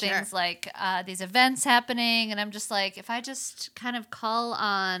well, Sure. things like these events happening. And I'm just like, if I just kind of call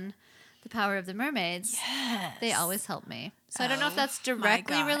on the power of the mermaids, they always help me. So I don't know if that's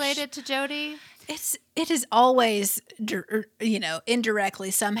directly gosh. related to Jody. It is always,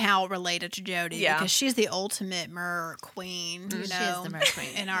 indirectly somehow related to Jody because she's the ultimate mer queen. She is the mer queen.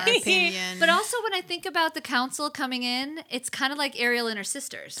 in our opinion. But also, when I think about the council coming in, it's kind of like Ariel and her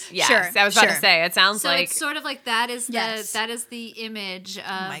sisters. Yes, Sure, I was about to sure. say. It sounds So like it's sort of like that is Yes. the image of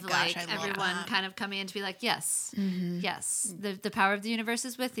my gosh, I love everyone that. kind of coming in to be like, yes, the power of the universe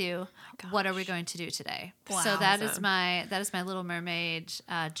is with you. What are we going to do today? Wow. So that is my Little Mermaid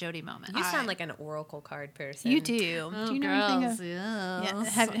Jody moment. you sound like an oracle card person. you do. Oh, do you know anything girls, of?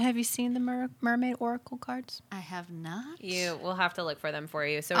 yes. Yeah. Have you seen the mermaid oracle cards? I have not. You will have to look for them for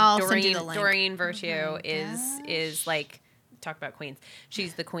you. So I'll send you the link. Doreen Virtue is like, talk about queens.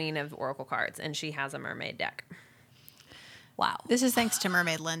 She's the queen of oracle cards, and she has a mermaid deck. Wow. This is thanks to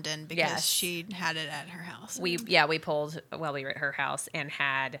Mermaid Linden because Yes. she had it at her house. We pulled while we were at her house and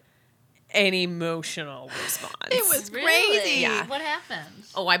had an emotional response. It was Really? crazy. Yeah. What happened?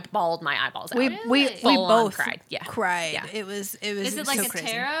 Oh, I bawled my eyeballs out. We Really? Full on both cried. Yeah. cried. Yeah. It was Is it like so a crazy.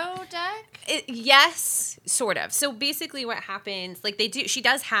 tarot deck? Yes, sort of. So basically what happens, like she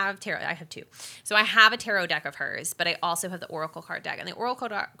does have tarot. I have two. So I have a tarot deck of hers, but I also have the oracle card deck. And the oracle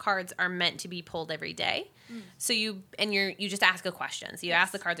cards are meant to be pulled every day. So you just ask a question. So you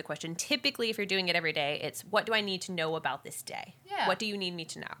ask the cards a question. Typically, if you're doing it every day, it's what do I need to know about this day? Yeah. What do you need me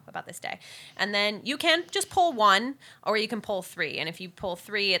to know about this day? And then you can just pull one, or you can pull three. And if you pull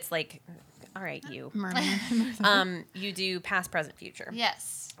three, it's like, all right, you. Mermaid. You do past, present, future.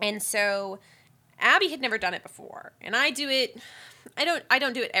 Yes. And so Abby had never done it before. And I do it I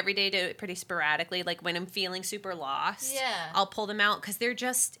don't do it every day, I do it pretty sporadically. Like when I'm feeling super lost, I'll pull them out because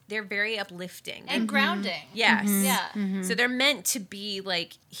they're very uplifting. And grounding. Yes. Yeah. So they're meant to be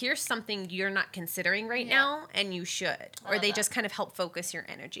like, here's something you're not considering right now, and you should. Or they just kind of help focus your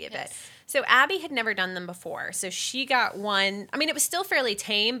energy a bit. So Abby had never done them before. So she got one. I mean, it was still fairly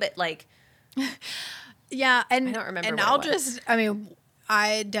tame, but like... Yeah, and I don't remember and what I'll it was.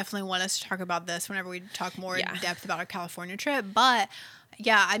 I definitely want us to talk about this whenever we talk more in Yeah. depth about our California trip. But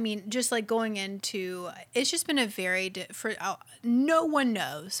yeah, I mean, just like going into, it's just been a very no one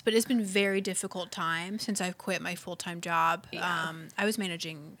knows, but it's been very difficult time since I've quit my full-time job. Yeah. I was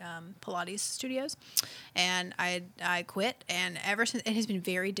managing Pilates studios, and I quit, and ever since it has been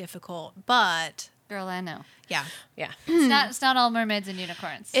very difficult. But Girl, I know. yeah. Yeah. It's not all mermaids and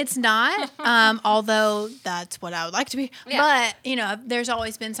unicorns. It's not, although that's what I would like to be. Yeah. But, there's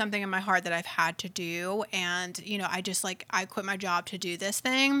always been something in my heart that I've had to do. And, I quit my job to do this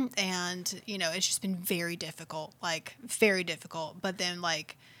thing. And, it's just been very difficult, very difficult. But then,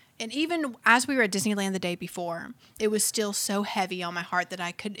 and even as we were at Disneyland the day before, it was still so heavy on my heart that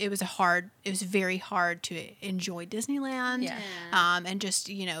it was very hard to enjoy Disneyland. Yeah. And just,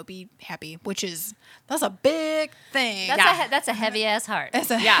 be happy, that's a big thing. That's a heavy ass heart. That's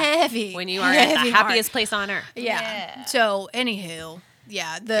a Yeah. heavy. When you are at the heavy happiest heart. place on earth. Yeah. So, anywho,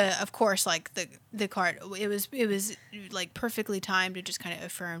 of course, the card, it was perfectly timed. It just kind of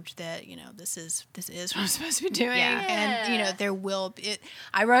affirmed that, this is what I'm supposed to be doing. Yeah. And, there will be,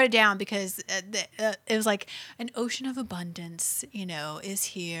 I wrote it down because it was like an ocean of abundance, is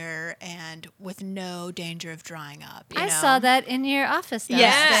here and with no danger of drying up. I saw that in your office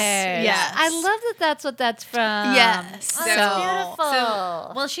downstairs. Yes. I love that that's what that's from. Yes. Oh, that's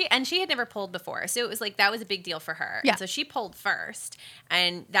beautiful. Well, she had never pulled before, so it was like that was a big deal for her. Yeah. And so she pulled first,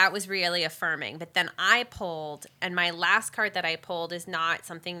 and that was really affirming. But then I pulled, and my last card that I pulled is not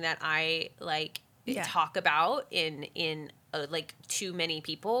something that I talk about in too many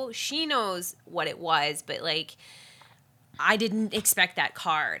people. She knows what it was, but I didn't expect that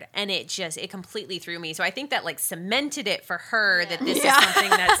card, and it completely threw me. So I think that cemented it for her that this is something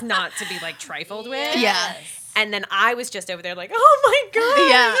that's not to be trifled with. Yeah. And then I was just over there oh my god,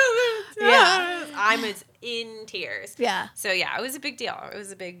 Yeah. I was in tears. Yeah. So yeah, it was a big deal. It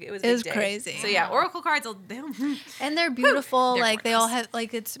was a big day. crazy. So yeah, oracle cards. And they're beautiful. They're They all gorgeous.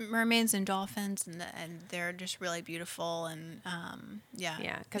 have it's mermaids and dolphins, and they're just really beautiful. And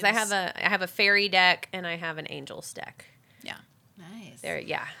yeah, because I have a fairy deck and I have an angels deck. Yeah. Nice.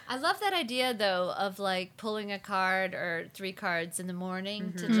 Yeah. I love that idea though of pulling a card or 3 cards in the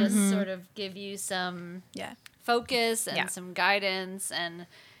morning to just sort of give you some focus and some guidance, and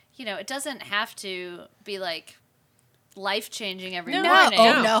it doesn't have to be life-changing every No. morning.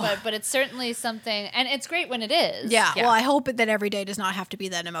 Oh, no. But it's certainly something, and it's great when it is. Yeah. Yeah. Well, I hope that every day does not have to be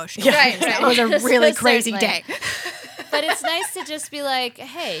that emotional. Right. That was a really crazy Certainly. day. But it's nice to just be like,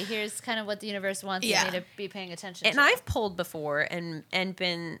 hey, here's kind of what the universe wants me to be paying attention And to. I've pulled before and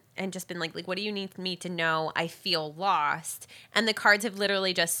just been like, what do you need me to know? I feel lost. And the cards have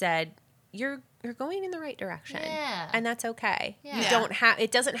literally just said, you're going in the right direction. Yeah. And that's okay. Yeah. You Yeah. don't have,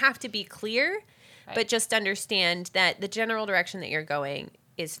 it doesn't have to be clear, but just understand that the general direction that you're going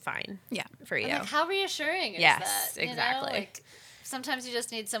is fine. Yeah. For you. Like, how reassuring is Yes, that? You know? exactly. Like, sometimes you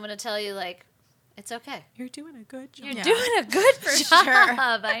just need someone to tell you, like, it's okay. You're doing a good job. You're doing a good job. sure.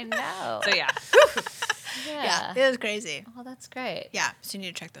 I know. So yeah. Yeah, it was crazy. Oh, that's great. Yeah, so you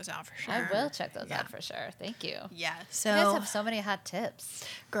need to check those out for sure. I will check those out for sure. Thank you. Yeah, You so guys have so many hot tips.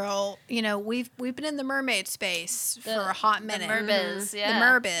 girl, we've been in the mermaid space for a hot minute. The merbiz, yeah. The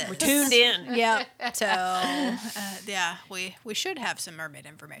merbiz. We're tuned in. Yeah. So yeah, we should have some mermaid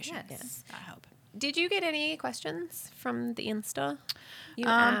information. Yes. I hope. Did you get any questions from the Insta? You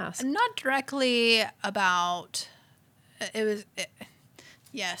asked. Not directly about.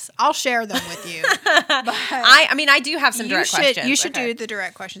 Yes, I'll share them with you. But I mean, I do have some direct questions. You should Okay. do the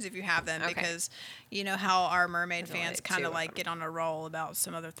direct questions if you have them, because you know how our mermaid fans like kind two of of like them. get on a roll about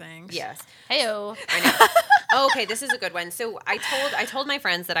some other things. Yes. Heyo. I know. Oh, okay, this is a good one. So I told my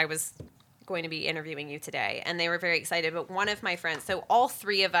friends that I was going to be interviewing you today, and they were very excited. But one of my friends, so all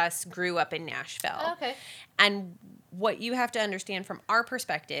three of us grew up in Nashville. Okay. And what you have to understand from our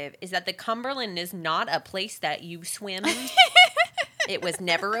perspective is that the Cumberland is not a place that you swim in. It was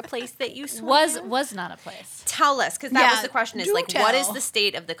never a place that you swam. Was not a place. Tell us, because that was Yeah, the question, is do like, what is tell. the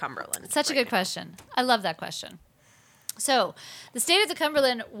state of the Cumberland? Such a good question. I love that question. So, the state of the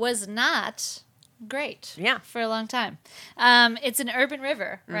Cumberland was not great for a long time. It's an urban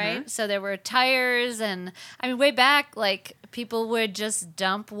river, right? So there were tires, and I mean, way back, like, people would just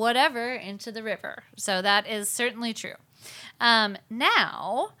dump whatever into the river. So that is certainly true.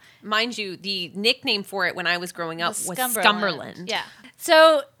 Now, Mind you, the nickname for it when I was growing up was Scumberland. Yeah.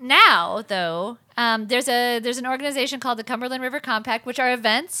 So now, though, there's an organization called the Cumberland River Compact, which are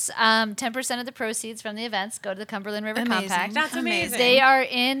events. 10% of the proceeds from the events go to the Cumberland River Amazing. Compact. That's amazing. They are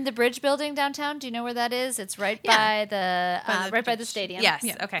in the Bridge Building downtown. Do you know where that is? It's right by the stadium. Yes.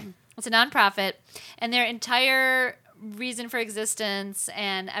 Yeah. Okay. It's a nonprofit, and their entire reason for existence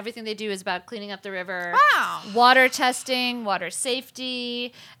and everything they do is about cleaning up the river. Wow. Water testing, water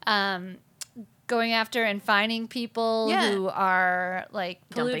safety, going after and finding people Yeah. who are like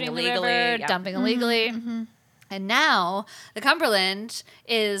polluting Dumping the illegally, river, yeah. dumping illegally. And now the Cumberland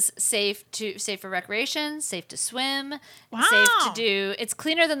is safe for recreation, safe to swim, Wow. safe to do. It's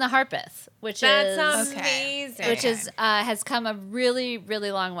cleaner than the Harpeth, which That's is amazing. which is has come a really,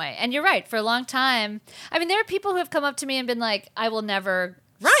 really long way. And you're right. For a long time, I mean, there are people who have come up to me and been like, "I will never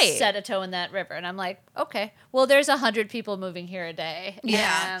set a toe in that river," and I'm like, "Okay, well, there's 100 people moving here a day."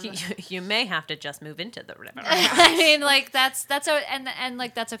 Yeah. You may have to just move into the river. I mean, like that's and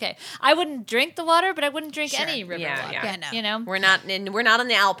like that's okay. I wouldn't drink the water, but I wouldn't drink any river Yeah, water. yeah. Yeah, no. You know. We're not on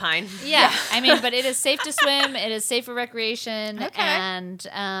the Alpine. Yeah, I mean, but it is safe to swim. It is safe for recreation, Okay. and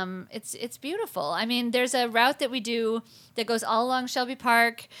it's beautiful. I mean, there's a route that we do that goes all along Shelby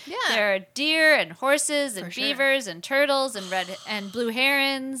Park. Yeah. There are deer and horses and For sure. beavers and turtles and red and blue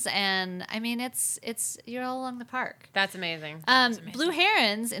herons, and I mean, it's you're all along the park. That's amazing. Blue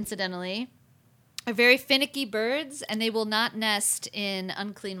herons, incidentally, are very finicky birds, and they will not nest in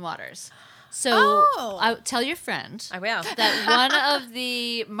unclean waters. So Oh. tell your friend I will. that one of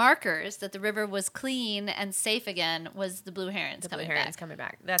the markers that the river was clean and safe again was the blue herons Blue coming herons back. coming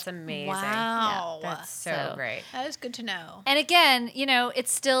back. That's amazing. Wow. That's so So- great. That is good to know. And again, you know,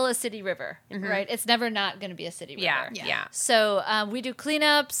 it's still a city river, right? It's never not going to be a city river. Yeah, Yeah. yeah. So we do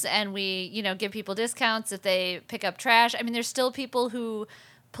cleanups, and we, give people discounts if they pick up trash. I mean, there's still people who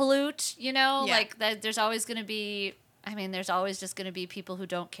pollute, Yeah. like that. There's always going to be. I mean, there's always just going to be people who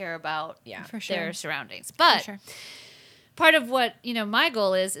don't care about For sure. their surroundings. But sure. part of what my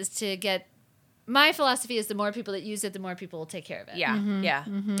goal is to get. My philosophy is the more people that use it, the more people will take care of it. Yeah, yeah,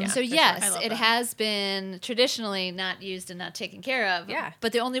 yeah. So for yes, I love it that. has been traditionally not used and not taken care of. Yeah.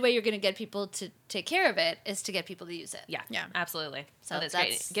 But the only way you're going to get people to take care of it is to get people to use it. Yeah, Yeah. absolutely. So So that's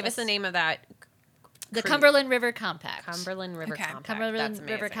that's- great. Give us the name of that. The Cumberland River Compact. Cumberland River Okay. Compact. That's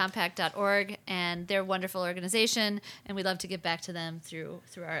amazing. CumberlandRiverCompact.org, and they're a wonderful organization, and we love to give back to them through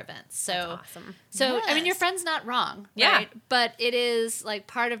our events. So, That's awesome. so I mean, your Yes. friend's not wrong, Yeah. right? But it is like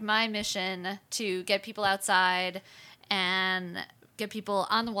part of my mission to get people outside and get people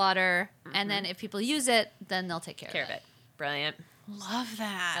on the water, and then if people use it, then they'll take care Of it. Brilliant. Love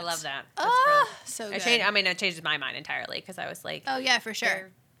that. I love that. That's Oh, brilliant. so I good. changed. It changed my mind entirely because I was like, Oh yeah, for sure.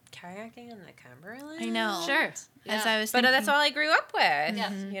 they're kayaking in the Cumberland. I know. Sure. As Yeah. I was But thinking, that's all I grew up with.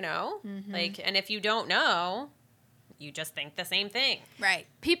 Yeah. You know, like, and if you don't know, you just think the same thing. Right.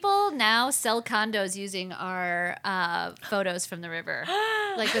 People now sell condos using our photos from the river,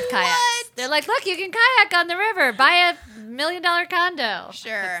 like with kayaks. What? They're like, look, you can kayak on the river. Buy a $1 million condo.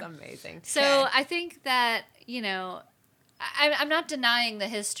 Sure. That's amazing. So Okay. I think that, you know, I'm not denying the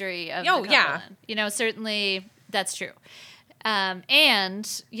history of Oh, the yeah. Cumberland. You know, certainly that's true.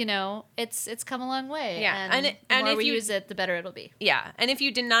 And, you know, it's come a long way. Yeah. And the And more if we you- use it, the better it'll be. Yeah, and if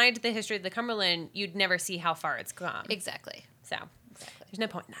you denied the history of the Cumberland, you'd never see how far it's come. Exactly. So there's no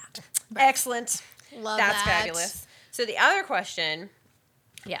point in that. Excellent. Love That's that. fabulous. So the other question,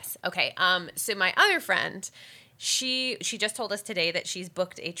 yes, okay. So my other friend, she just told us today that she's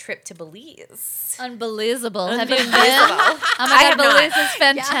booked a trip to Belize. Unbelievable. Have you been? Unbelievable. Oh I my have God, not. Belize is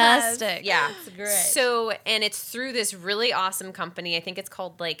fantastic. Yeah. It's great. So, and it's through this really awesome company. I think it's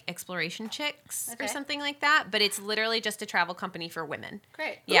called like Exploration Chicks or Okay. something like that. But it's literally just a travel company for women.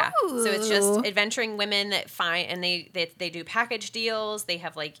 Great. Yeah. So it's just Ooh. adventuring women that find, and they do package deals. They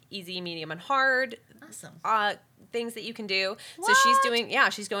have like easy, medium, and hard Awesome. things that you can do. So she's doing,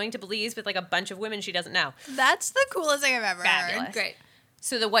 she's going to Belize with like a bunch of women she doesn't know. That's the coolest thing I've ever Fabulous. heard. Great.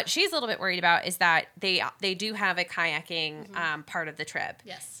 So what she's a little bit worried about is that they do have a kayaking part of the trip.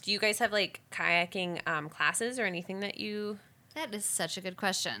 Yes. Do you guys have like kayaking classes or anything that you? That is such a good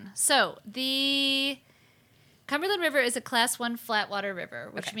question. So the Cumberland River is a Class 1 flatwater river,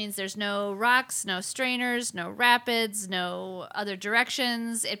 which Okay. means there's no rocks, no strainers, no rapids, no other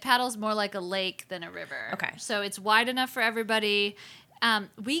directions. It paddles more like a lake than a river. Okay. So it's wide enough for everybody.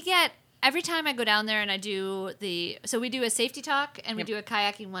 Every time I go down there and I do we do a safety talk and we do a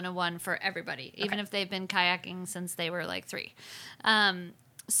kayaking 101 for everybody, even if they've been kayaking since they were like 3.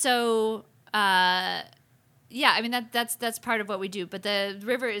 Yeah, I mean that's part of what we do. But the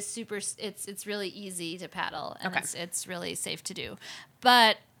river is super. It's really easy to paddle, and Okay. it's really safe to do.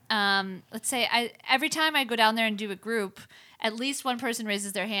 But let's say every time I go down there and do a group, at least one person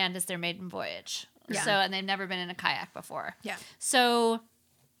raises their hand as their maiden voyage. Yeah. So and they've never been in a kayak before. Yeah. So.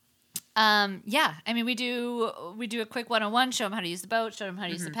 Yeah, I mean, we do a quick 101, show them how to use the boat, show them how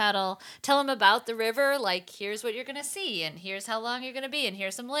to use the paddle, tell them about the river, like here's what you're going to see, and here's how long you're going to be, and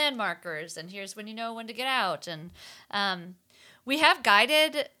here's some landmarkers, and here's when you know when to get out. And we have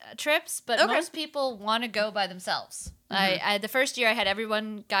guided trips, but most people want to go by themselves. I the first year I had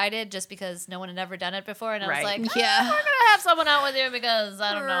everyone guided just because no one had ever done it before, and I was Right. like, Yeah. we're gonna have someone out with you because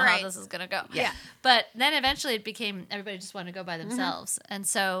I don't know how Right. this is gonna go. Yeah. But then eventually it became everybody just wanted to go by themselves, and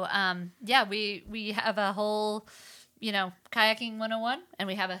so we have a whole, kayaking 101, and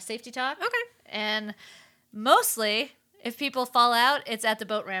we have a safety talk. Okay. And mostly, if people fall out, it's at the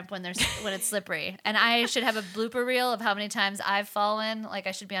boat ramp when it's slippery. And I should have a blooper reel of how many times I've fallen. Like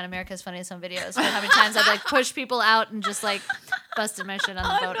I should be on America's Funniest Home Videos for how many times I've like pushed people out and just like busted my shit on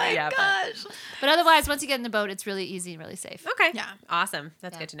the boat ramp. Yeah, Gosh. But otherwise, once you get in the boat, it's really easy and really safe. Okay. Yeah. Awesome.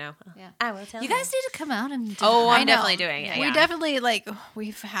 That's Yeah. good to know. Yeah. I will tell You guys need to come out and do Oh, that. I'm definitely doing it. We Yeah. definitely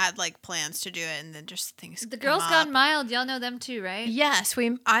we've had plans to do it, and then just things. The come Girls up. Gone Mild, y'all know them too, right? Yes, we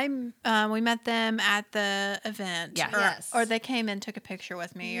met them at the event. Yeah. Yes. Or they came and took a picture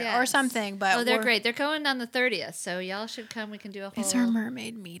with me or Yes. something. But Oh, they're we're- great. They're going on the 30th, so y'all should come. We can do a whole. It's our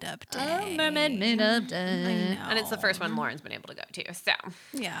mermaid meetup day. Oh, mermaid meetup day. I And it's the know. first one Lauren's been able to go to. So,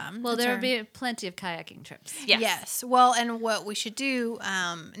 Yeah. Well, it's there our- will be plenty of kayaking trips. yes. Yes. Well, and what we should do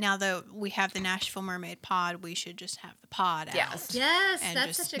now that we have the Nashville Mermaid Pod, we should just have the pod out. Yes. Yes, And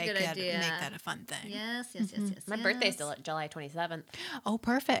that's just such a make good that, idea. Make that a fun thing. Yes, yes, yes, yes. My yes. birthday's still at July 27th. Oh,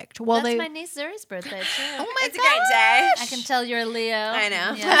 perfect. Well, That's they. my niece Zuri's birthday too. Oh my It's a great day. I can tell you're a Leo. I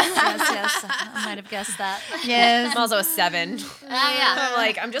know. Yes, yes. I might have guessed that. Yes. I'm also a 7. Oh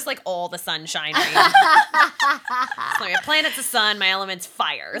yeah. I'm just like all the sunshine. It's like my planet's the sun, my element's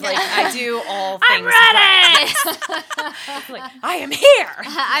fire. Like I do all things. Ready. Like, I am here.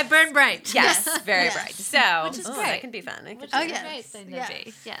 I burn bright. Yes, very Yes. bright. So, Which is that great. can be fun. Which Oh, is a yes. great thing to Yes,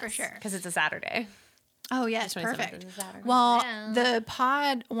 be. Yes. for sure. Because it's a Saturday. Oh, yes, 27th perfect. is a Saturday. Well, Yeah. the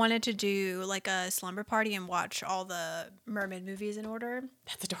pod wanted to do like a slumber party and watch all the mermaid movies in order.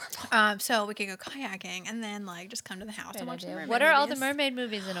 That's adorable. So we could go kayaking and then just come to the house and watch the mermaid What are all the movies. mermaid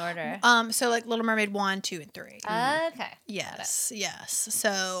movies in order? So Little Mermaid 1, 2, and 3. Okay. Yes, yes.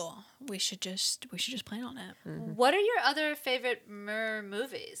 So we should just plan on it. What are your other favorite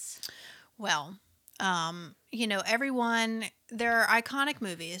movies? Well, everyone, there are iconic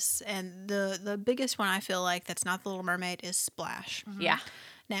movies, and the biggest one I feel like that's not The Little Mermaid is Splash. Yeah.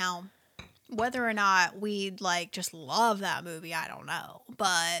 Now, whether or not we'd just love that movie, I don't know.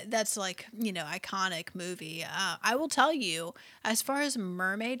 But that's iconic movie. I will tell you, as far as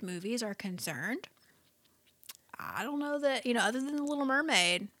mermaid movies are concerned, I don't know that, other than The Little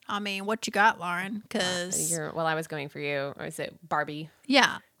Mermaid, I mean, what you got, Lauren? Because I was going for you. Or is it Barbie?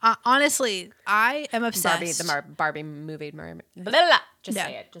 yeah, honestly, I am obsessed. Barbie movie Mermaid. Blah, blah, blah. Just Yeah,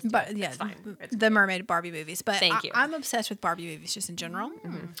 say it. Just do but it. yeah, It's fine. It's the Mermaid Barbie movies. But Thank you. I'm obsessed with Barbie movies just in general.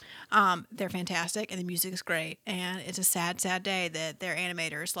 They're fantastic, and the music is great. And it's a sad, sad day that their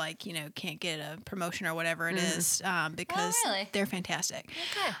animators can't get a promotion or whatever it is because really? they're fantastic.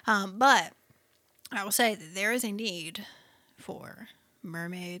 Okay. But I will say that there is a need for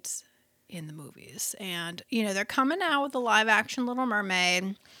mermaids in the movies, and they're coming out with a live action Little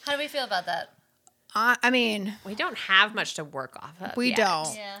Mermaid. How do we feel about that? I mean, we don't have much to work off of. we yet.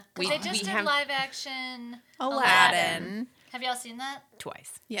 don't. Yeah. We- They just we did have- live action Aladdin. Have y'all seen that?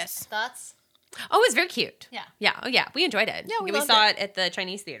 Twice. Yes. Thoughts? Oh, it was very cute. Yeah. Yeah. Oh, yeah. We enjoyed it. Yeah, we we loved saw it at the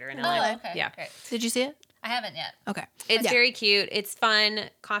Chinese theater in LA. Oh, okay. Yeah. Great. Did you see it? I haven't yet. Okay. It's Yeah. very cute. It's fun.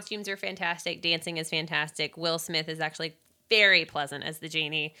 Costumes are fantastic. Dancing is fantastic. Will Smith is actually very pleasant as the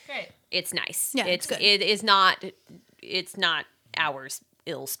genie. Great. It's nice. Yeah, it's good. It is not. It's not hours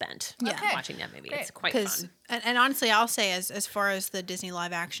ill spent. Yeah. Okay. Watching that movie. Great. It's quite Because fun. and honestly, I'll say as far as the Disney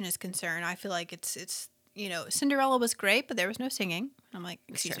live action is concerned, I feel like it's Cinderella was great, but there was no singing. I'm like,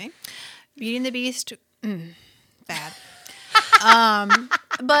 excuse me. Beauty and the Beast, bad.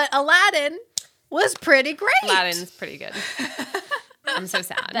 But Aladdin was pretty great. Aladdin's pretty good. I'm so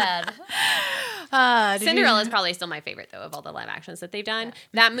sad. Bad. Cinderella is probably still my favorite though of all the live actions that they've done.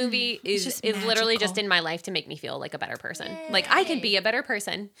 That movie is just literally magical. just in my life to make me feel like a better person. Like I can be a better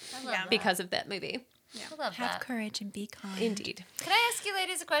person I love that. because of that movie. I love Have that. courage and be kind. Indeed. Can I ask you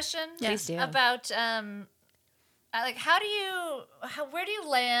ladies a question? Please do. About where do you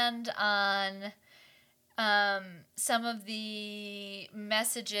land on some of the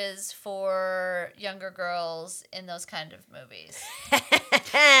messages for younger girls in those kind of movies?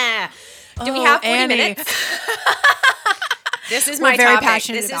 Do we have 40 Annie. minutes? This is We're my very topic.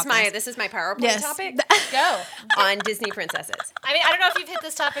 passionate This about is my this. this is my PowerPoint Yes. topic Go. on Disney princesses. I mean, I don't know if you've hit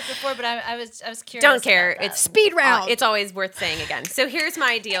this topic before, but I was curious. Don't care. about that. It's Speed round. It's always worth saying again. So here's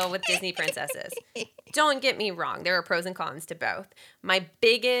my deal with Disney princesses. Don't get me wrong. There are pros and cons to both. My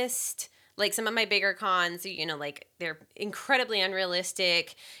biggest, like some of my bigger cons, like they're incredibly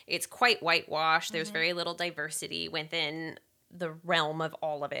unrealistic. It's quite whitewashed. There's very little diversity within the realm of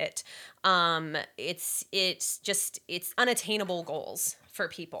all of it. It's unattainable goals for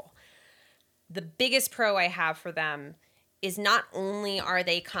people. The biggest pro I have for them is not only are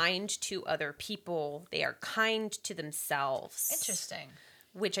they kind to other people, they are kind to themselves. Interesting.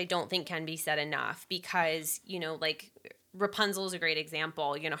 Which I don't think can be said enough because, like Rapunzel is a great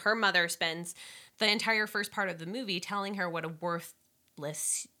example. Her mother spends the entire first part of the movie telling her what a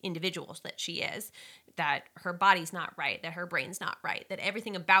worthless individual that she is, that her body's not right, that her brain's not right, that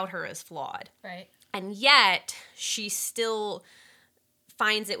everything about her is flawed. Right. And yet she still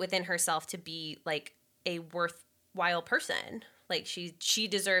finds it within herself to be like a worthwhile person. Like she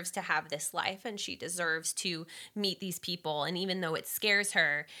deserves to have this life and she deserves to meet these people. And even though it scares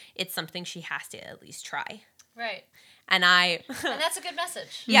her, it's something she has to at least try. Right. And And that's a good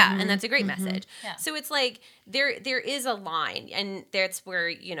message. yeah, and that's a great message. Yeah. So it's like there is a line, and that's where,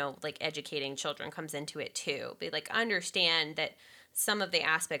 like educating children comes into it too. But like understand that some of the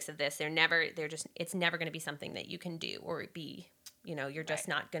aspects of this, it's never going to be something that you can do or be, you're just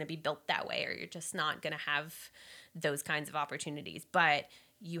not going to be built that way, or you're just not going to have those kinds of opportunities, but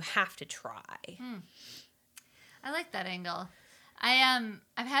you have to try. I like that angle.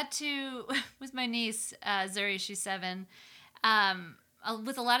 I've had to with my niece Zuri, she's 7.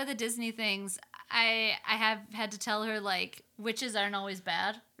 With a lot of the Disney things, I have had to tell her like witches aren't always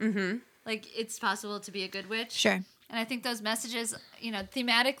bad. Mm-hmm. Like it's possible to be a good witch. Sure. And I think those messages,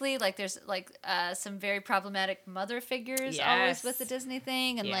 thematically, like there's like some very problematic mother figures always with the Disney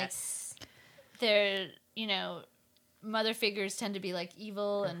thing, and like they're mother figures tend to be like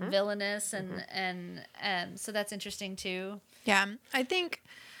evil and villainous, and so that's interesting too. Yeah, I think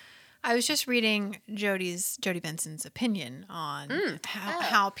I was just reading Jody Benson's opinion on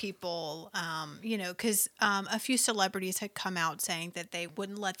how people, because a few celebrities had come out saying that they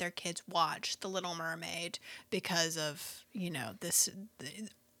wouldn't let their kids watch The Little Mermaid because of, this.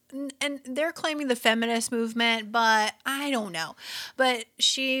 And they're claiming the feminist movement, but I don't know. But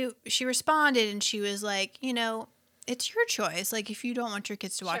she responded and she was like, it's your choice. Like, if you don't want your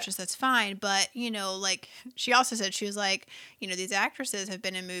kids to watch this, that's fine. But, like, she also said, she was like, these actresses have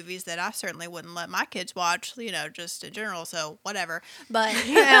been in movies that I certainly wouldn't let my kids watch, just in general. So whatever. But,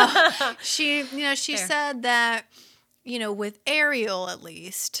 she said that, with Ariel, at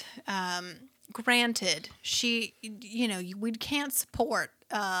least, granted, we can't support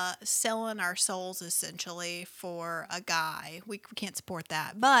selling our souls essentially for a guy. We can't support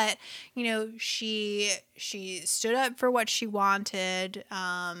that. But, you know, she stood up for what she wanted.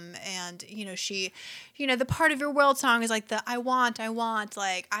 And, you know, the part of your world song is like I want,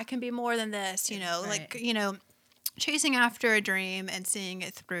 like, I can be more than this, you know, like, you know, chasing after a dream and seeing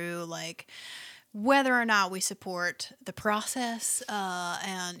it through, like, whether or not we support the process.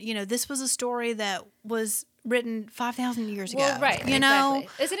 And, you know, this was a story that was written 5,000 years ago. Right. You know?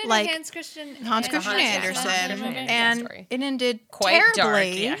 Exactly. Isn't it like, Hans Christian Andersen. Andersen. And Story. it ended Quite terribly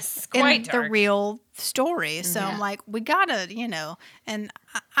dark, yes. in Quite the dark. real story. So I'm like, we gotta, you know, and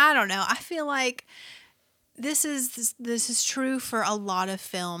I don't know. I feel like this is true for a lot of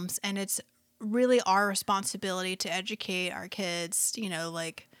films, and it's really our responsibility to educate our kids, you know,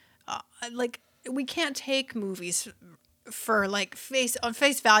 like we can't take movies for like face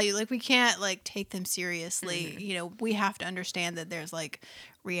value. Like, we can't like take them seriously. You know, we have to understand that there's like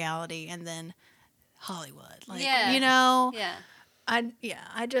reality and then Hollywood. Like, you know, I don't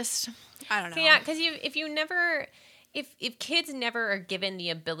know. Yeah, because if kids never are given the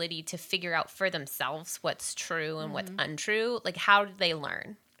ability to figure out for themselves what's true and what's untrue, like, how do they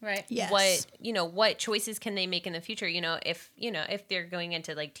learn? Right. Yes. What choices can they make in the future? If they're going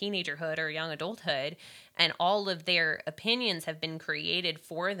into like teenagerhood or young adulthood, and all of their opinions have been created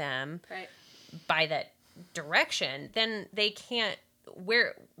for them by that direction, then they can't.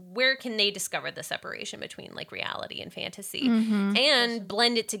 Where can they discover the separation between like reality and fantasy, and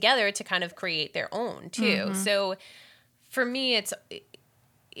blend it together to kind of create their own too? So, for me, it's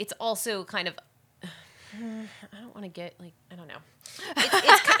also kind of. I don't want to get like, I don't know.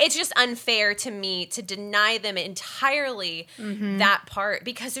 It's just unfair to me to deny them entirely that part,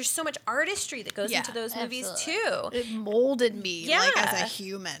 because there's so much artistry that goes into those movies too. It molded me like as a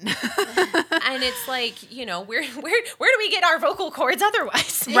human. And it's like, you know, where do we get our vocal cords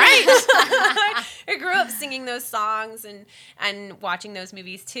otherwise? Right. I grew up singing those songs and watching those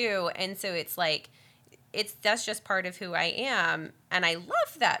movies too. And so it's like, that's just part of who I am, and I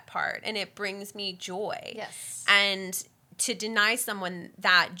love that part, and it brings me joy. Yes. And to deny someone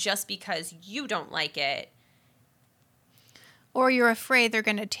that just because you don't like it, or you're afraid they're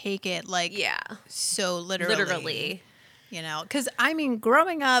gonna take it like so literally. You know, because I mean,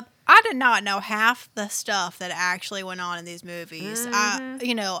 growing up, I did not know half the stuff that actually went on in these movies.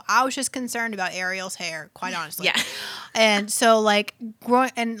 I was just concerned about Ariel's hair, quite honestly. Yeah. And so, like,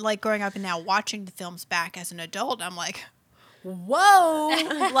 growing up and now watching the films back as an adult, I'm like, whoa,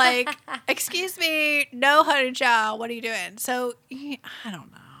 like, excuse me, no, honey child, what are you doing? So, I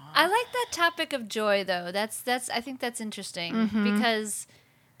don't know. I like that topic of joy, though. That's I think that's interesting because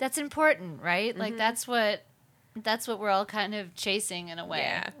that's important, right? Like, that's what we're all kind of chasing in a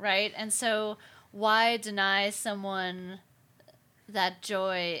way, right? And so why deny someone that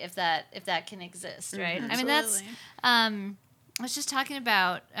joy if that can exist, right? I mean, that's I was just talking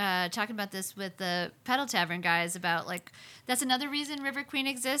about this with the Pedal Tavern guys about, like, that's another reason River Queen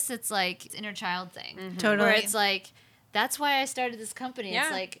exists. It's like it's inner child thing. Totally. Where it's like, that's why I started this company. Yeah.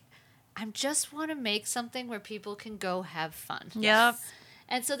 It's like, I just want to make something where people can go have fun. Yep.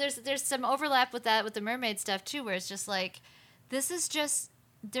 And so there's some overlap with that with the Mermaid stuff too, where it's just like,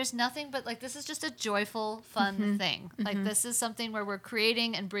 there's nothing but, like, this is just a joyful, fun thing. Like, this is something where we're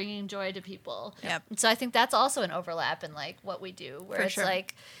creating and bringing joy to people. Yep. And so I think that's also an overlap in, like, what we do, where it's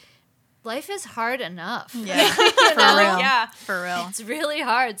like, life is hard enough. Yeah. For real. Yeah. For real. It's really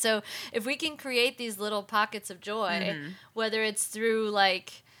hard. So if we can create these little pockets of joy, whether it's through,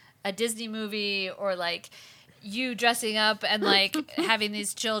 like, a Disney movie or, like, you dressing up and, like, having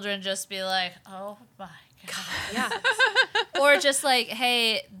these children just be like, oh my God. Yeah. Or just like,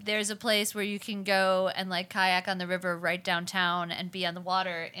 hey, there's a place where you can go and, like, kayak on the river right downtown and be on the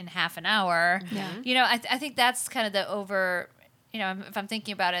water in half an hour. Yeah. You know, I think that's kind of if I'm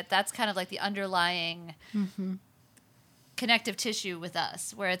thinking about it, that's kind of like the underlying connective tissue with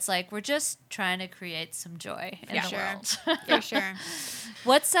us, where it's like, we're just trying to create some joy in the world. For sure.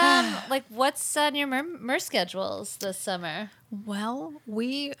 What's on your mer schedules this summer? Well,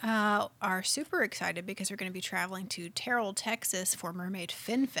 we are super excited because we're going to be traveling to Terrell, Texas for Mermaid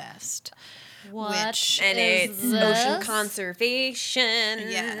Fin Fest. And it's ocean conservation.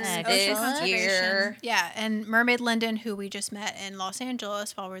 Yes, this ocean conservation. year. Yeah, and Mermaid Linden, who we just met in Los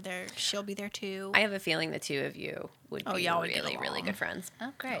Angeles while we're there, she'll be there too. I have a feeling the two of you would be y'all would get really, really along. good friends.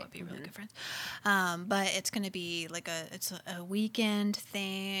 Oh, great. Would be really good friends. But it's going to be like a weekend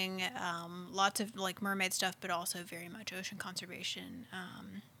thing. Lots of, like, mermaid stuff, but also very much ocean conservation.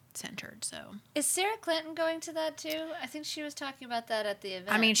 centered. So Is Sarah Clinton going to that too? I think she was talking about that at the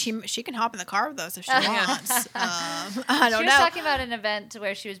event. I mean, she can hop in the car with us if she wants. I don't She know. was talking about an event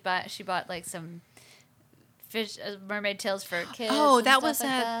where she bought like some fish mermaid tails for kids. Oh, and that stuff was like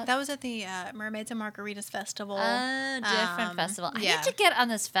at that. the Mermaids and Margaritas Festival. Different festival. I yeah. need to get on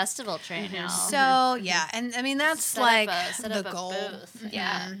this festival train now. So yeah, and I mean that's Set like up the a goal. booth.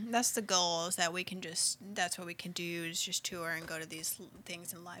 Yeah. That's the goal, is that we can that's what we can do, is just tour and go to these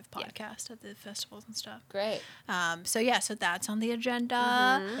things and live podcast at the festivals and stuff. Great. So that's on the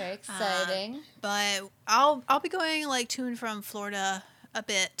agenda. Very exciting. But I'll be going like to and from Florida a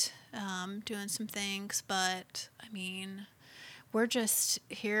bit, doing some things. But I mean, we're just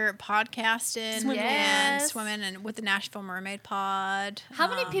here podcasting and Yes. swimming, and with the Nashville Mermaid Pod. How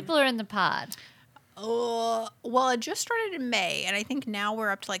many people are in the pod? Oh, well, it just started in May, and I think now we're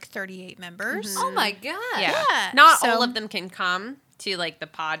up to like 38 members. Oh my god. Yeah. Yeah, Not so- all of them can come to like the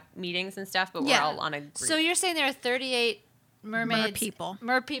pod meetings and stuff, but we're Yeah. all on a group. So you're saying there are 38 mermaids, Merpeople.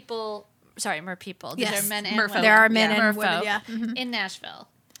 merpeople. These Yes, are men and merfolk. women. There are men Yeah. and women, Merfolk. yeah. Mhm. In Nashville.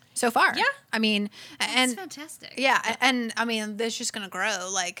 So far. Yeah. I mean, That's and fantastic. yeah, and I mean, this is just gonna grow.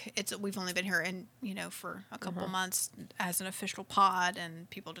 Like we've only been here for a couple months as an official pod, and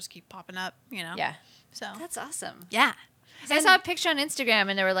people just keep popping up. yeah. So That's awesome. yeah. I saw a picture on Instagram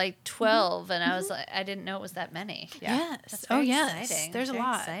and there were like 12 and I was like, I didn't know it was that many. Yeah. Yes. That's Oh very yes. exciting. There's a Very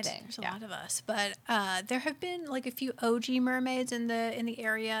lot. exciting. There's a Yeah. lot of us, but there have been like a few OG mermaids in the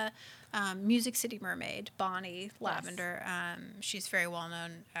area. Music City Mermaid, Bonnie Lavender. She's very well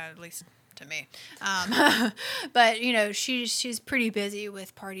known, at least to me. But she's pretty busy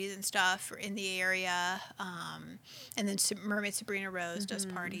with parties and stuff in the area. And then Mermaid Sabrina Rose does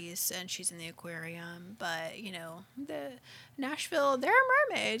parties, and she's in the aquarium. But the Nashville, there are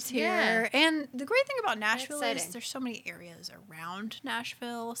mermaids here, and the great thing about Nashville is exciting. there's so many areas around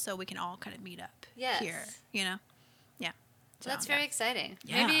Nashville, so we can all kind of meet up Yes. here. Yeah. So that's very exciting.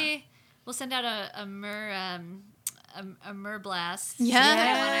 Yeah. Maybe we'll send out a mer blast. Yes. If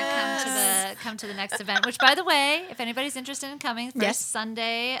they want to come to the next event. Which, by the way, if anybody's interested in coming, first Yes.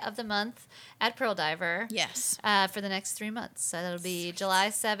 Sunday of the month at Pearl Diver. Yes. For the next 3 months. So that'll be July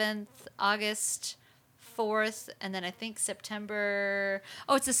 7th, August 4th, and then I think September.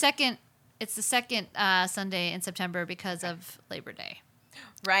 Oh, it's the second. It's the second Sunday in September because of Labor Day.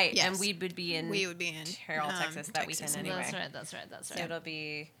 Right. Yes. And we would be in Terrell, Texas that weekend anyway. That's right. So it'll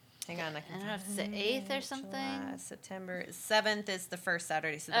be, hang on, I I can don't know if it's the 8th or something. July, September 7th is the first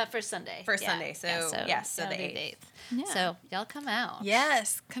Saturday. So First Sunday. First Sunday, so, yes, so that'll the be 8th. Yeah. So y'all come out.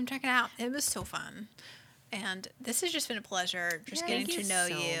 Yes, come check it out. It was so fun. And this has just been a pleasure, just getting Thank to you know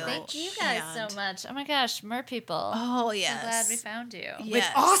so you. much. Thank you guys And- so much. Oh my gosh, mer people. Oh, yes. So glad we found you.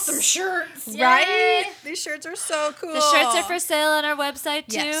 Yes. shirts. Right? These shirts are so cool. The shirts are for sale on our website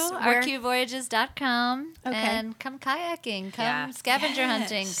too, Yes. Where- rqvoyages.com. Okay. And come kayaking, come Yeah. scavenger Yes.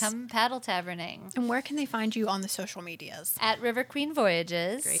 hunting, come paddle taverning. And where can they find you on the social medias? At River Queen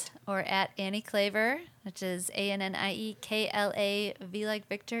Voyages. Great. Or at Annie Claver, which is ANNIEKLAV like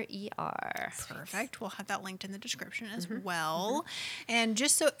Victor ER. Perfect. We'll have that linked in the description as well. And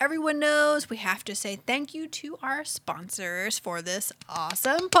just so everyone knows, we have to say thank you to our sponsors for this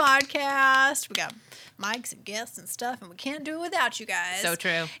awesome podcast. We got mics and guests and stuff, and we can't do it without you guys. So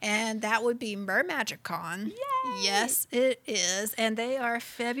true. And that would be MerMagicCon. Yay! Yes, it is. And they are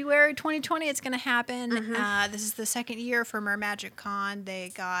February 2020. It's going to happen. This is the second year for MerMagicCon.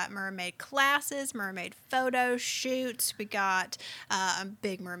 They got mermaid classes, mermaid photo shoots. We got a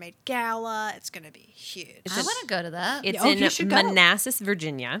big mermaid gala. It's going to be huge. I want to go to that. It's Oh, you should in go. Manassas,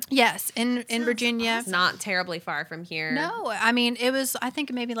 Virginia. Yes, in Virginia. It's not terribly far from here. No, I mean, it was, I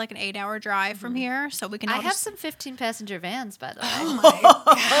think, maybe like an 8-hour drive from here. So we can all I have just... some 15-passenger vans, by the way. Oh my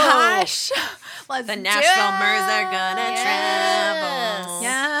gosh. Let's The do Nashville it. Mers are gonna travel.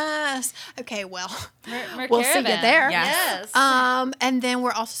 Yes. Okay, well, Mer we'll see you Caravan. there. Yes. And then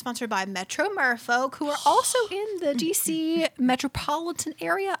we're also sponsored by Metro Merfolk, who are also in the DC metropolitan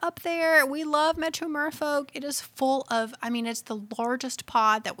area up there. We love Metro Merfolk. It is full of, I mean, it's the largest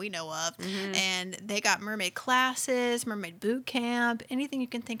pod that we know of. And they got mermaid classes, mermaid boot camp, anything you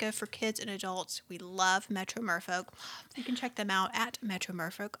can think of for kids and adults. We love Metro Merfolk. You can check them out at Metro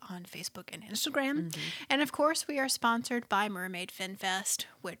Merfolk on Facebook and Instagram. And of course, we are sponsored by Mermaid Fin Fest,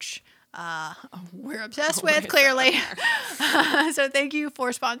 which we're obsessed with, clearly. So thank you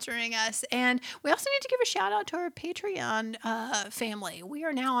for sponsoring us. And we also need to give a shout out to our Patreon family. We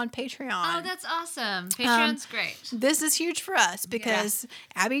are now on Patreon. Oh, that's awesome. Patreon's great. This is huge for us because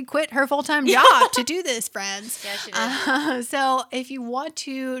Abby quit her full-time job to do this, friends. Yeah, she did. So if you want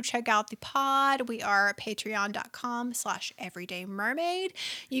to check out the pod, we are at patreon.com/everydaymermaid.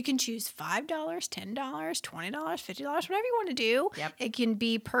 You can choose $5, $10, $20, $50, whatever you want to do. Yep. It can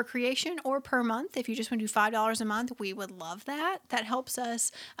be per creation or per month. If you just want to do $5 a month, we would love that. That helps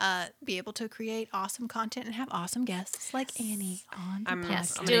us be able to create awesome content and have awesome guests like Annie on the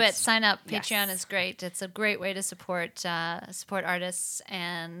Yes, podcast. do it. Sign up. Yes. Patreon is great. It's a great way to support artists,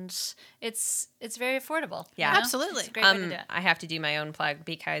 and it's very affordable. Yeah. you know? Absolutely. It's a great way to do it. I have to do my own plug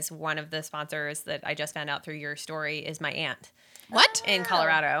because one of the sponsors that I just found out through your story is my aunt What? in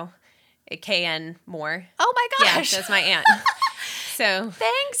Colorado, KN Moore. Oh my Yeah, gosh. that's my aunt. So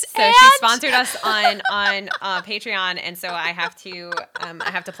Thanks, So Aunt. she sponsored us on Patreon, and so I have to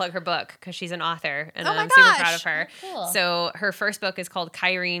plug her book because she's an author, and Oh my I'm super gosh. proud of her. Cool. So her first book is called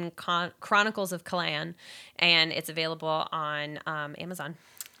Kyrene Chronicles of Kalan, and it's available on Amazon.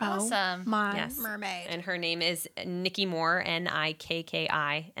 Awesome. Oh, my Yes. mermaid. And her name is Nikki Moore,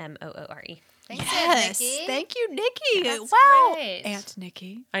 NIKKIMOORE. Thanks, Yes. Nikki. Thank you, Nikki. That's wow. great. Aunt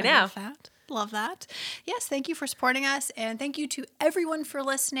Nikki. I know. Love that. Love that. Yes, thank you for supporting us. And thank you to everyone for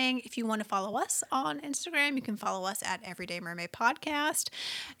listening. If you want to follow us on Instagram, you can follow us at Everyday Mermaid Podcast.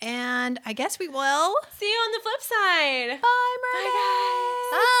 And I guess we will. See you on the flip side. Bye,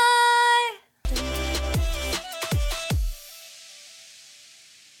 mermaids. Bye.